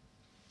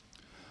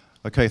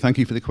 Okay, thank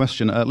you for the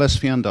question. Les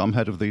Fianda, I'm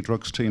head of the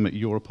drugs team at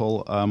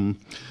Europol.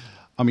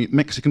 I mean,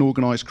 Mexican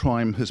organised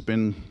crime has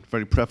been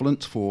very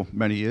prevalent for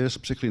many years,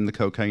 particularly in the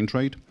cocaine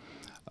trade.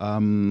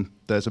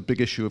 There's a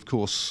big issue, of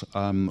course,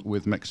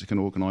 with Mexican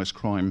organised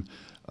crime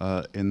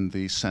in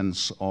the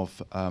sense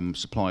of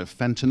supply of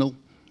fentanyl,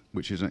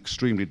 which is an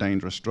extremely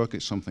dangerous drug.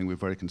 It's something we're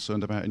very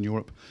concerned about in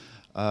Europe.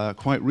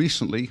 Quite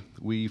recently,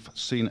 we've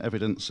seen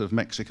evidence of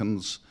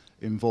Mexicans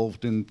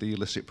involved in the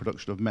illicit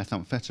production of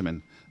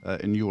methamphetamine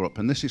in Europe,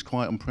 and this is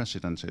quite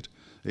unprecedented.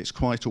 It's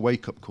quite a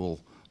wake-up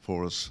call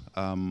for us.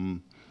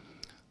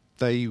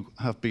 They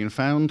have been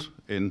found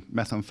in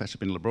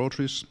methamphetamine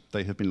laboratories.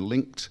 They have been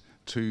linked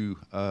to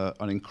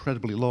an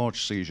incredibly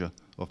large seizure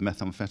of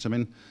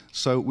methamphetamine.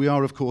 So we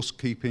are, of course,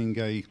 keeping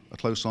a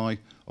close eye,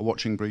 a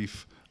watching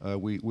brief.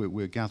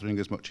 We're gathering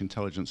as much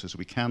intelligence as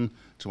we can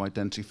to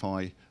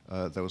identify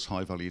those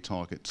high-value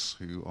targets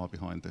who are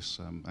behind this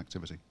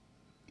activity.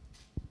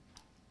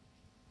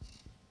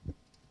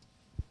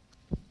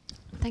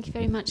 Thank you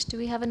very much. Do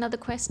we have another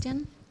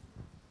question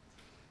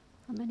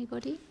from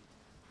anybody?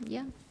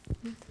 Yeah.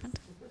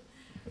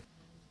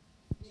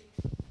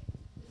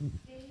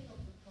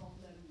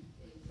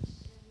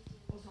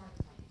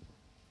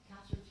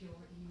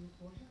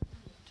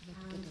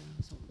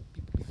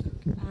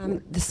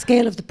 The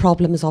scale of the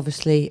problem is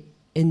obviously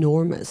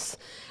enormous.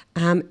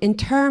 In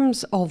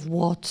terms of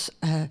what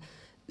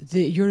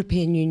the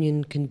European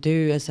Union can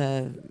do as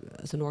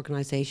an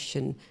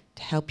organisation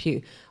to help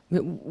you, I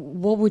mean,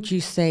 what would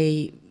you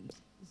say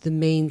the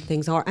main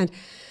things are? And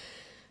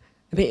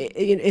I mean,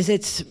 is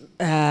it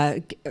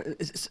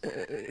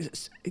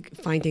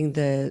finding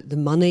the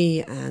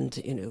money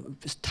and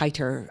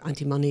tighter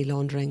anti-money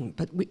laundering?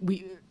 But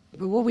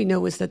what we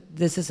know is that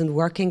this isn't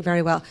working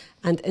very well.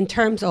 And in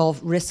terms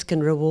of risk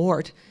and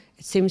reward,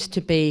 it seems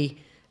to be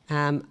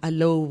a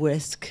low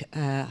risk,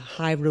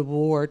 high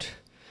reward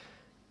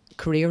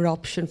career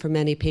option for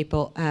many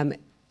people.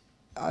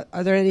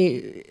 Are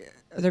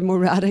there more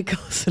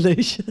radical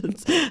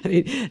solutions? I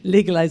mean,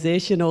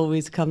 legalization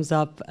always comes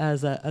up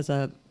as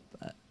a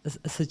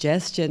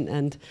suggestion,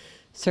 and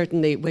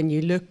certainly when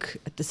you look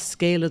at the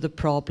scale of the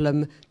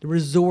problem, the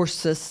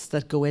resources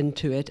that go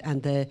into it,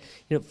 and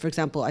for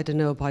example, I don't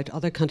know about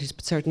other countries,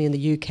 but certainly in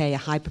the UK, a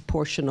high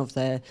proportion of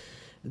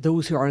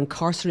those who are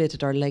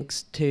incarcerated are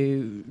linked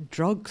to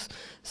drugs.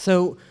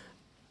 So,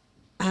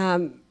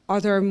 are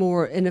there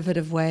more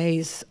innovative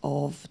ways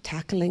of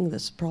tackling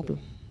this problem?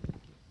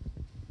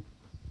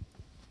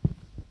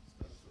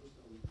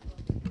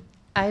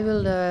 I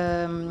will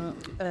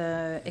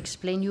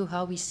explain you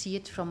how we see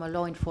it from a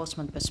law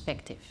enforcement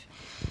perspective.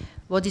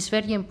 What is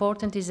very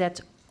important is that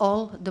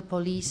all the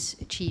police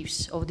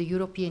chiefs of the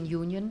European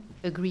Union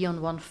agree on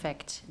one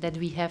fact, that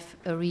we have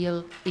a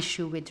real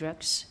issue with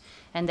drugs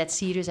and that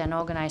serious and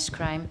organized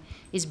crime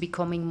is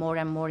becoming more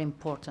and more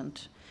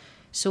important.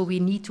 So we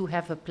need to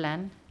have a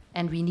plan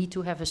and we need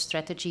to have a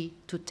strategy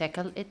to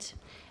tackle it,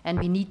 and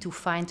we need to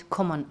find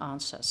common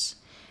answers.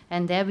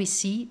 And there we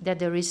see that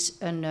there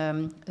is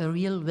a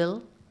real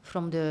will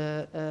from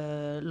the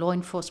law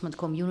enforcement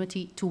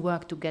community to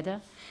work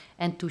together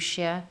and to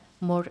share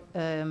more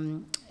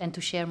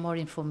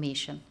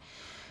information.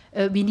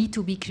 We need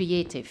to be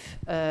creative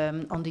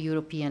on the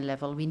European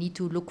level. We need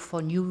to look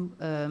for new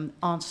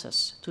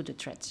answers to the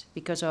threat,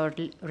 because our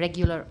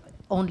regular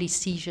only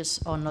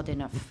seizures are not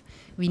enough.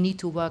 We need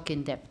to work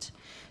in depth.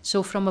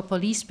 So from a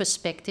police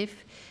perspective,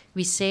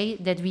 we say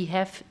that we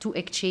have to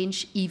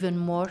exchange even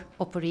more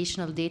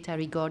operational data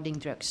regarding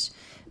drugs.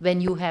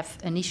 When you have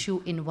an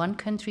issue in one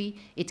country,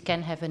 it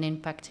can have an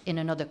impact in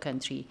another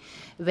country.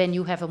 When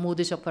you have a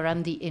modus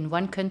operandi in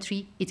one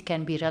country, it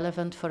can be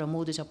relevant for a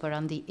modus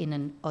operandi in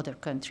another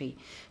country.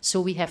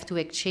 So we have to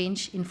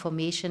exchange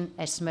information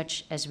as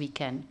much as we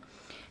can.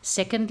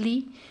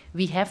 Secondly,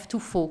 we have to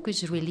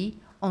focus really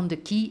on the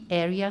key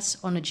areas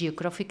on a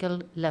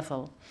geographical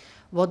level.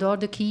 What are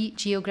the key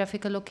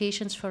geographical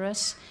locations for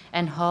us,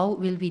 and how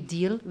will we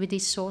deal with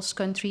these source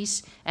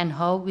countries, and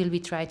how will we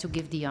try to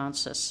give the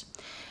answers?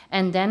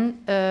 And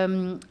then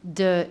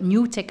the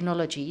new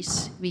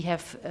technologies, we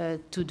have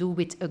to do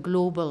with a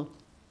global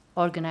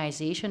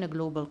organization, a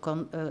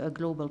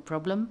global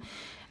problem.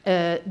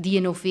 The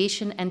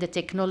innovation and the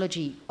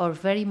technology are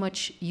very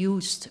much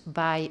used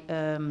by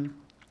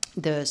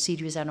the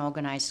serious and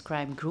organized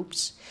crime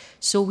groups.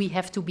 So we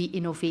have to be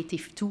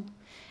innovative too.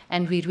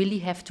 And we really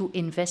have to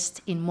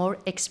invest in more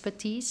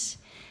expertise,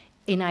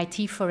 in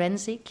IT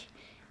forensic,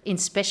 in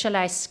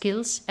specialized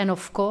skills. And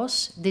of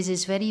course, this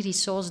is very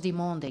resource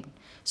demanding.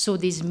 So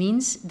this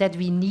means that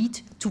we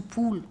need to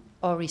pool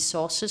our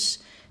resources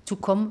to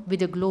come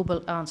with a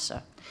global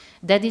answer.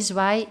 That is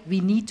why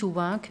we need to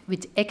work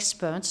with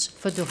experts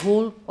for the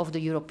whole of the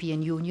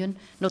European Union,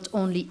 not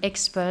only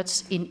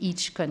experts in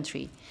each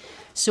country.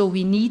 So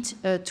we need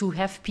to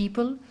have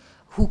people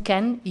who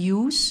can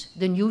use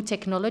the new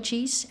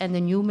technologies and the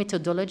new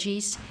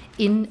methodologies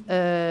in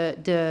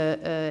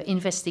the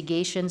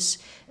investigations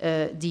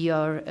they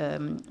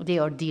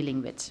are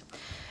dealing with.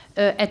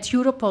 At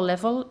Europol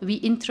level, we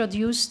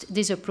introduced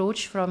this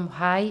approach from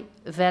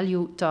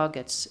high-value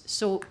targets.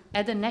 So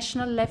at the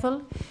national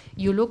level,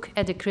 you look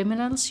at the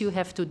criminals you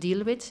have to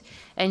deal with,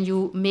 and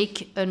you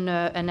make an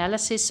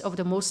analysis of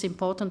the most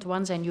important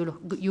ones, and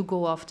you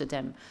go after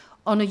them.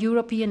 On a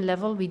European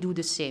level, we do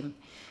the same.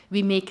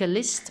 We make a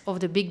list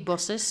of the big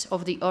bosses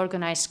of the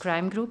organized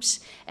crime groups,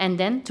 and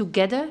then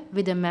together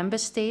with the member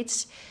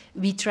states,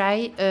 we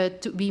try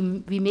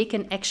we make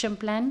an action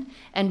plan,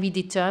 and we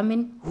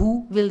determine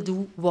who will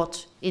do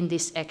what in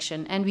this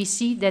action. And we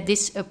see that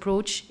this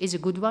approach is a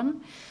good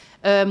one.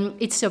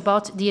 It's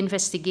about the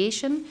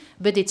investigation,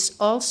 but it's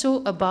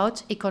also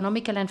about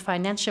economical and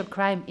financial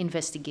crime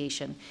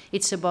investigation.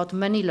 It's about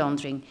money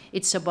laundering.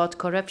 It's about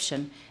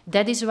corruption.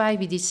 That is why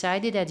we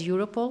decided at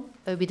Europol,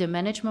 with the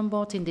management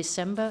board in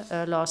December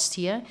last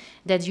year,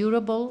 that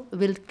Europol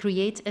will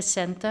create a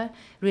center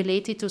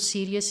related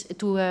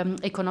to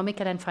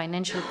economical and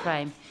financial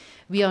crime.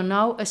 We are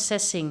now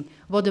assessing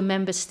what the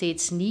member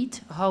states need,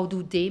 how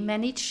do they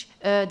manage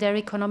their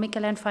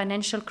economical and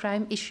financial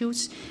crime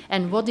issues,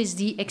 and what is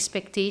the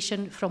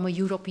expectation from a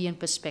European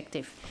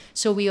perspective.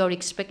 So we are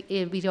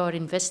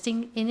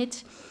investing in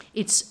it.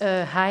 It's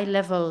a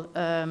high-level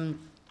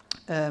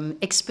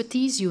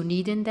expertise you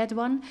need in that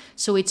one.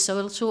 So it's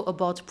also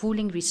about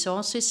pooling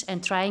resources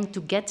and trying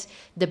to get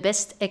the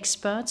best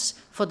experts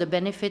for the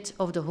benefit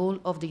of the whole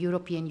of the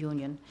European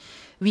Union.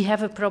 We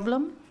have a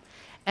problem,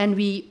 and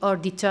we are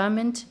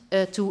determined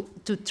to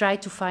try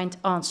to find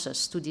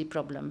answers to the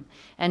problem.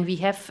 And we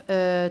have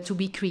to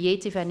be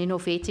creative and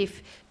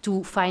innovative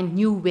to find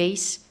new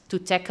ways to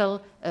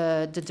tackle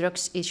the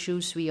drugs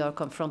issues we are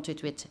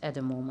confronted with at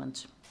the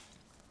moment.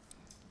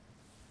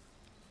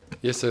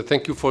 Yes,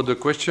 thank you for the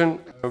question.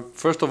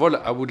 First of all,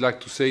 I would like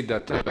to say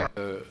that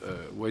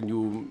when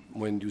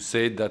you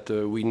say that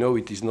we know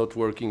it is not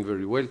working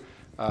very well,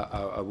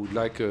 I would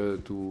like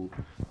to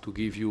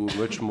give you a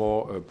much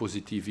more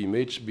positive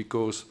image,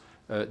 because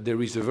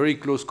there is a very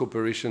close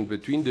cooperation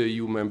between the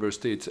EU member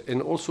states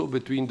and also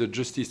between the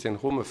Justice and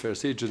Home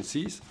Affairs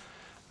agencies.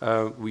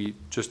 We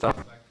just had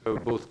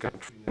both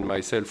countries and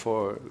myself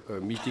for a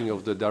meeting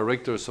of the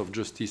Directors of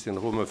Justice and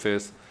Home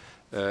Affairs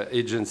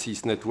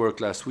agencies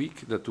network last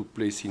week that took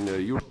place in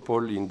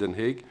Europol in Den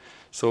Haag.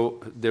 So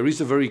there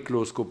is a very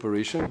close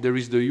cooperation. There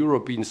is the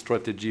European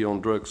strategy on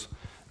drugs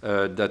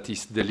that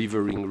is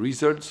delivering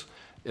results.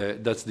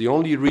 That's the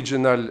only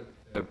regional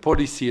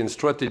policy and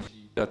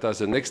strategy that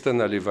has an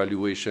external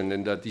evaluation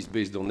and that is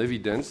based on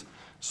evidence.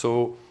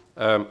 So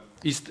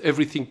is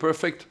everything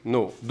perfect?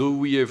 No. Do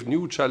we have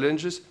new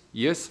challenges?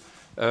 Yes.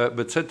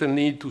 But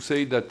certainly to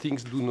say that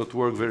things do not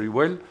work very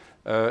well,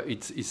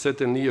 it's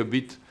certainly a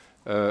bit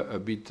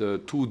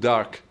too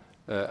dark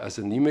as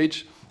an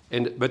image.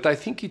 But I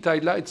think it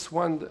highlights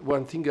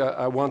one thing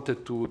I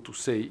wanted to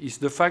say, is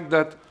the fact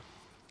that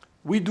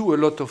we do a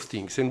lot of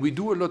things, and we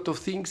do a lot of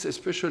things,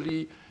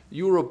 especially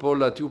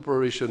Europol at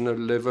operational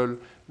level.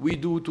 We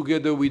do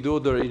together with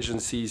other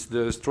agencies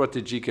the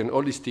strategic and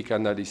holistic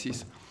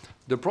analysis.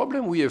 The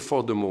problem we have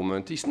for the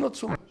moment is not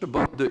so much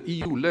about the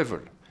EU level.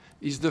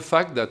 is the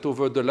fact that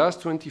over the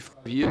last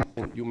 25 years,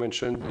 and you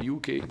mentioned the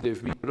UK, there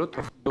have been a lot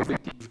of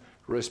innovative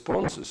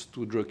responses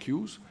to drug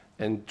use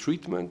and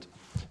treatment.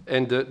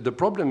 And the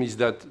problem is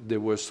that there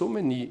were so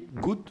many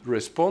good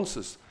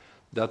responses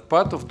that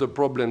part of the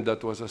problem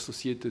that was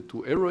associated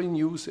to heroin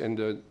use and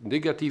the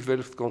negative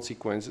health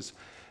consequences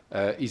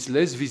is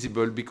less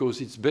visible because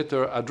it's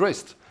better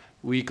addressed.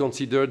 We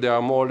consider there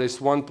are more or less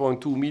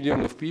 1.2 million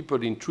of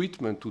people in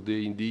treatment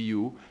today in the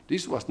EU.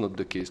 This was not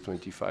the case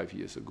 25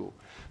 years ago.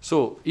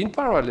 So in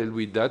parallel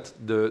with that,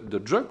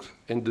 the drugs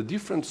and the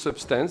different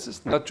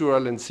substances,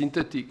 natural and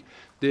synthetic,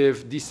 they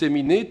have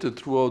disseminated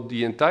throughout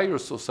the entire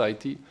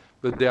society,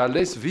 but they are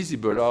less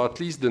visible, or at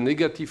least the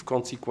negative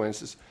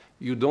consequences.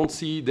 You don't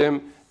see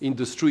them in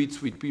the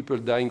streets with people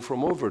dying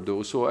from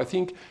overdose. So I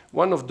think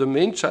one of the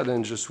main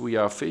challenges we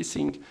are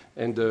facing,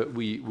 and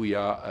we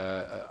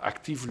are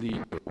actively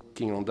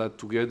working on that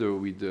together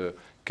with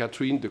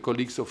Catherine, the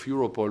colleagues of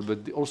Europol,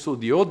 but also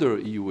the other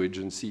EU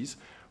agencies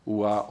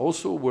who are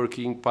also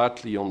working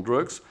partly on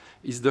drugs,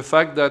 is the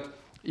fact that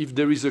if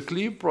there is a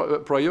clear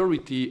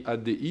priority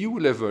at the EU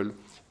level,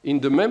 in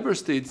the member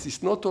states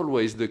it's not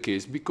always the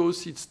case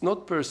because it's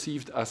not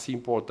perceived as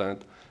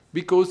important,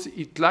 because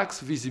it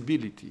lacks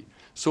visibility.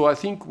 So I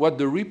think what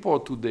the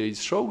report today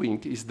is showing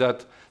is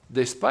that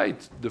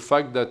despite the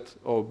fact that,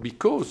 or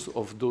because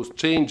of those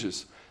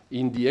changes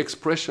in the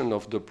expression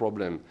of the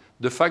problem,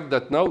 the fact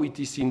that now it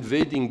is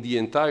invading the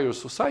entire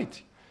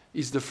society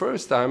is the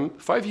first time.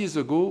 5 years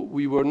ago,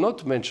 we were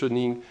not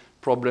mentioning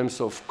problems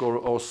of,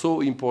 or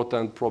so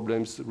important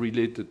problems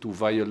related to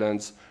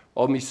violence,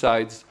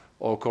 homicides,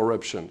 or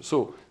corruption.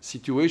 So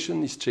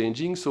situation is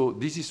changing, so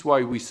this is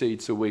why we say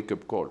it's a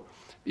wake-up call.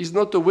 It's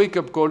not a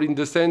wake-up call in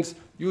the sense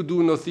you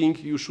do nothing,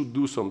 you should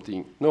do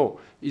something.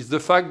 No, it's the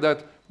fact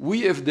that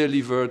we have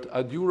delivered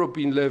at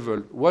European level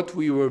what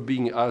we were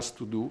being asked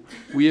to do.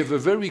 We have a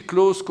very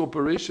close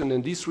cooperation,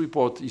 and this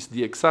report is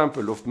the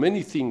example of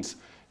many things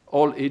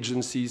all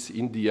agencies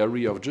in the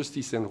area of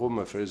justice and home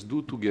affairs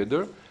do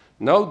together.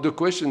 Now the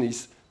question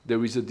is,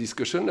 there is a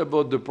discussion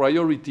about the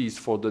priorities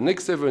for the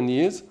next 7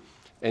 years,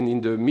 and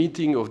in the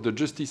meeting of the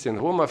Justice and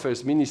Home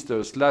Affairs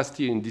ministers last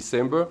year in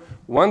December,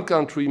 one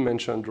country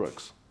mentioned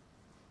drugs.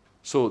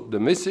 So the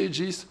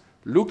message is,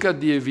 look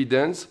at the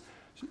evidence,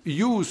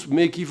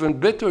 make even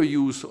better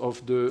use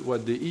of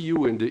what the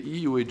EU and the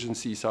EU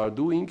agencies are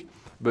doing,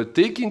 but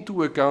take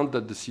into account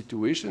that the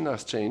situation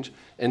has changed,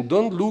 and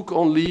don't look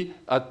only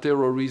at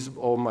terrorism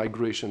or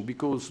migration,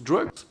 because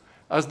drugs,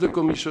 as the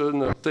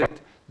Commissioner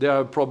said, they are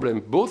a problem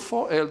both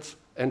for health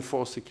and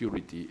for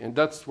security, and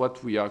that's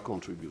what we are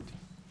contributing.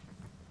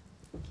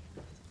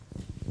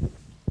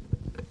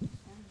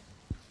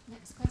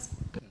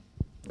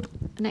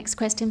 Next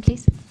question,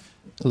 please.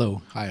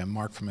 Hello. Hi, I'm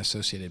Mark from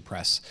Associated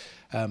Press.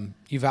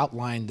 You've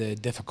outlined the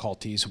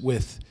difficulties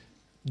with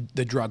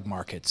the drug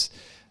markets.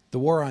 The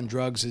war on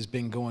drugs has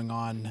been going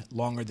on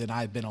longer than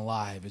I've been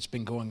alive. It's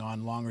been going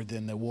on longer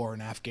than the war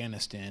in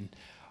Afghanistan.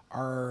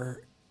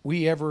 Are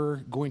we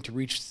ever going to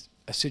reach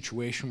a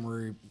situation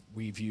where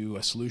we view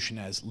a solution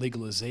as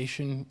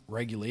legalization,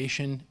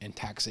 regulation, and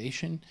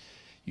taxation?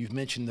 You've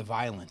mentioned the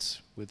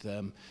violence. With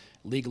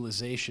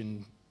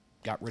legalization,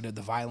 got rid of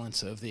the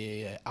violence of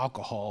the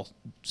alcohol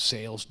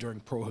sales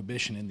during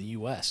Prohibition in the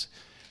U.S.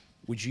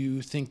 Would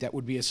you think that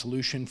would be a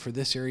solution for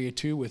this area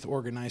too with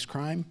organized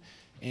crime?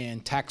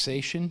 And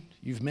taxation,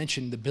 you've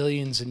mentioned the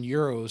billions in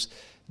euros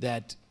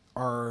that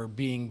are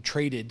being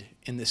traded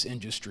in this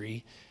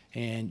industry,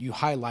 and you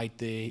highlight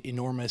the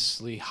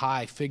enormously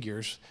high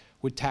figures.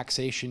 Would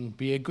taxation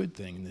be a good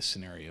thing in this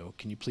scenario?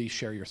 Can you please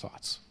share your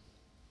thoughts?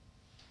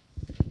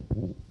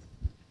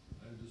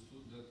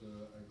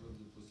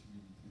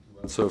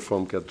 Answer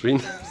from Catherine.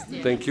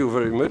 Thank you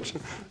very much.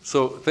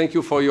 So thank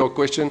you for your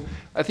question.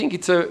 I think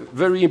it's a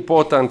very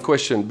important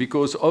question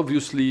because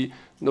obviously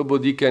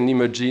nobody can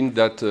imagine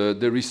that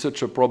there is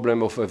such a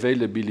problem of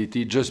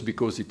availability just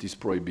because it is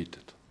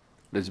prohibited.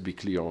 Let's be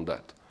clear on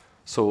that.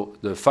 So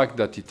the fact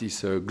that it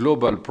is a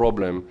global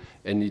problem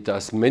and it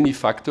has many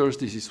factors,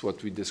 this is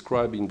what we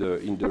describe in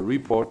the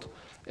report,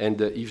 and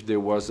if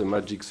there was a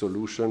magic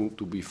solution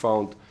to be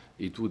found,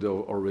 it would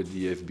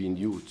already have been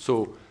used.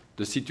 So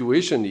the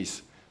situation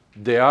is,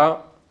 there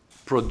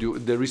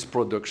is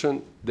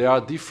production, there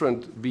are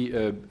different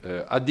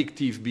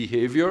addictive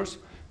behaviors,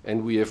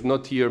 and we have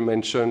not here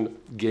mentioned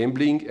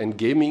gambling and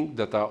gaming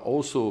that are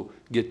also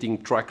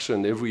getting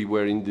traction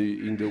everywhere in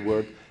the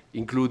world,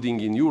 including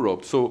in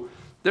Europe. So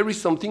there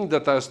is something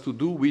that has to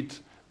do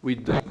with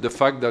the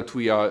fact that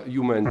we are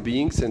human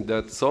beings and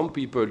that some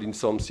people in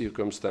some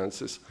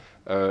circumstances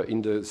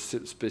in the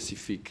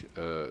specific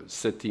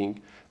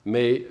setting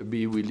may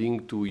be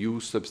willing to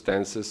use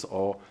substances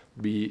or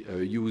be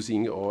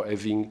using or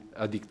having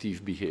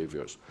addictive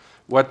behaviors.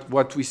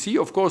 What we see,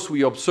 of course,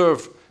 we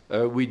observe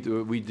with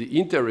the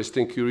interest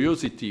and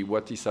curiosity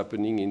what is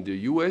happening in the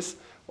US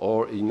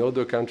or in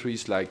other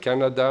countries like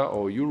Canada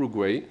or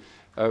Uruguay.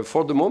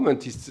 For the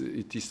moment,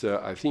 it is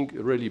I think,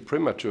 really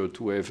premature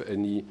to have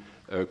any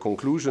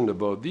conclusion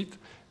about it.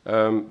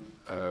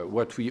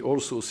 what we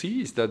also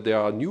see is that there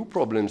are new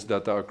problems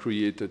that are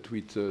created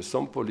with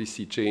some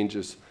policy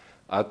changes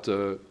at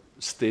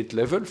state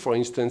level, for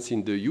instance,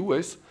 in the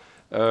US.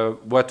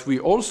 What we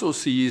also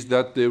see is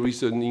that there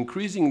is an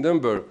increasing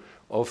number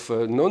of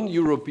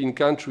non-European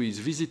countries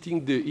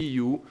visiting the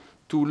EU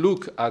to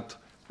look at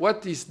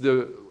what is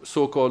the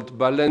so-called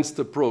balanced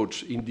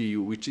approach in the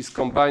EU, which is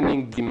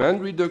combining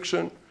demand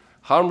reduction,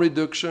 harm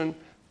reduction,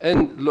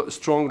 and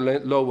strong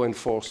law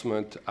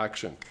enforcement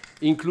action,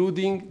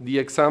 including the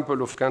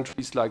example of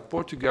countries like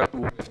Portugal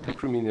who have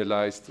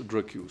decriminalized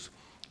drug use.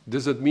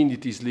 Doesn't mean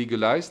it is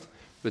legalized,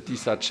 but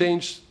this has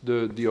changed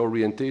the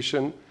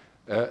orientation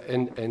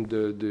and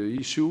the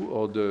issue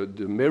or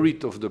the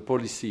merit of the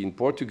policy in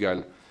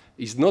Portugal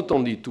is not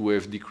only to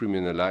have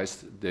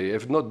decriminalized, they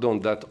have not done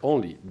that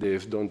only. They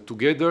have done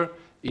together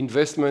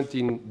investment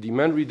in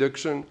demand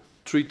reduction,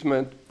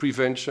 treatment,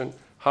 prevention,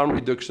 harm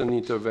reduction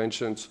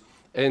interventions,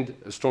 and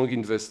a strong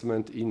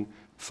investment in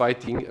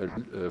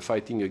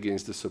fighting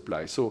against the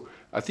supply. So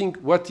I think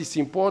what is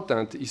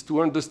important is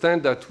to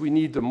understand that we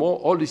need a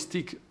more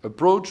holistic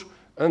approach,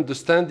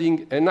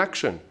 understanding and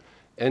action.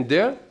 And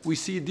there we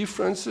see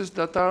differences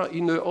that are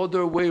in the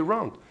other way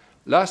around.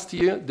 Last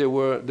year, there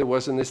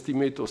was an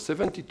estimate of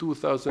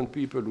 72,000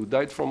 people who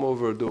died from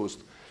overdose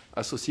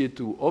associated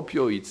to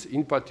opioids,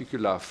 in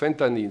particular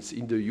fentanyls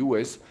in the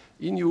US.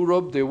 In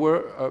Europe, there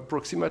were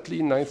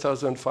approximately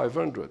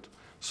 9,500.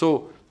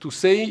 So to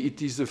say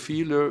it is a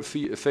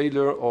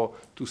failure or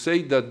to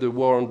say that the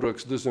war on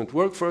drugs doesn't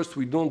work, first,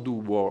 we don't do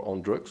war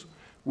on drugs.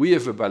 We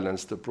have a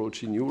balanced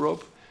approach in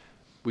Europe.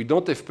 We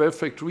don't have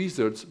perfect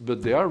results,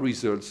 but there are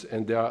results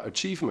and there are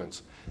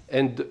achievements.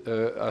 And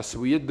as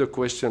we had the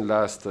question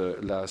last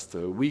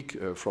week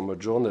from a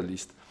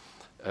journalist,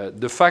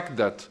 the fact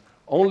that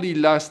only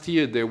last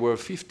year there were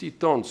 50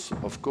 tons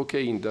of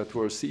cocaine that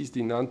were seized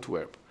in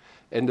Antwerp,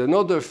 and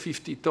another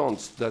 50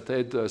 tons that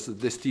had as a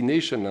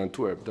destination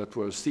Antwerp that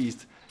were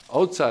seized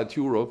outside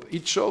Europe,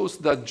 it shows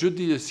that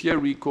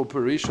judiciary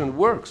cooperation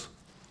works.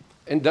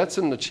 And that's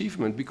an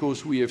achievement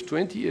because we have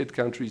 28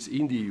 countries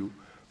in the EU,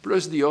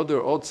 plus the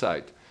other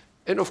outside.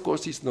 And of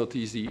course, it's not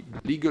easy.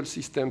 Legal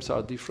systems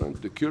are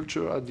different, the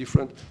culture are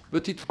different,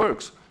 but it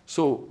works.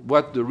 So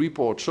what the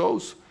report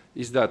shows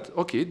is that,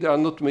 okay, there are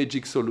not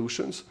magic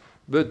solutions,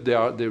 but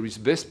there is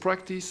best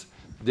practice,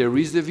 there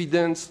is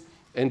evidence,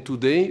 and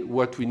today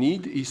what we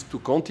need is to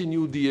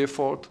continue the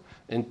effort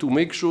and to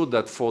make sure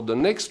that for the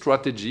next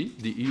strategy,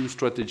 the EU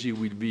strategy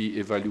will be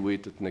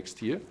evaluated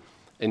next year,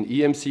 and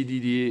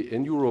EMCDDA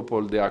and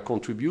Europol, they are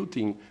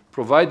contributing,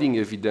 providing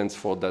evidence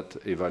for that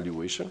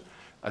evaluation.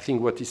 I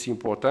think what is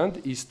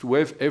important is to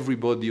have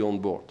everybody on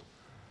board.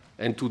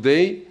 And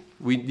today,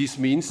 this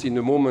means in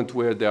a moment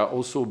where there are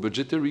also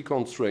budgetary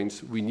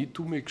constraints, we need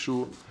to make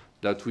sure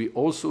that we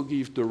also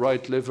give the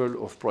right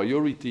level of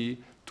priority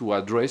to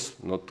address,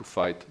 not to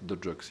fight, the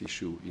drugs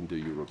issue in the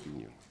European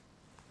Union.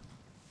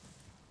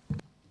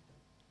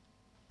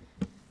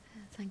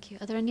 Thank you.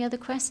 Are there any other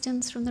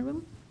questions from the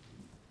room?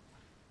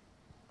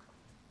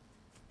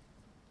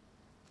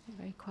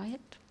 Very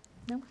quiet.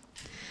 No?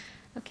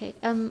 Okay.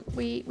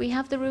 We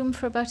have the room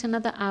for about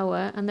another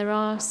hour, and there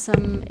are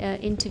some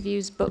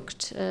interviews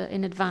booked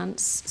in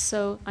advance.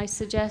 So I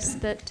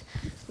suggest that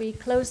we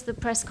close the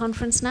press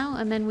conference now,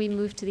 and then we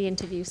move to the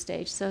interview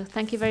stage. So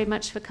thank you very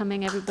much for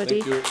coming,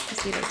 everybody. Thank you.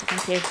 See you later.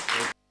 Thank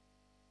you.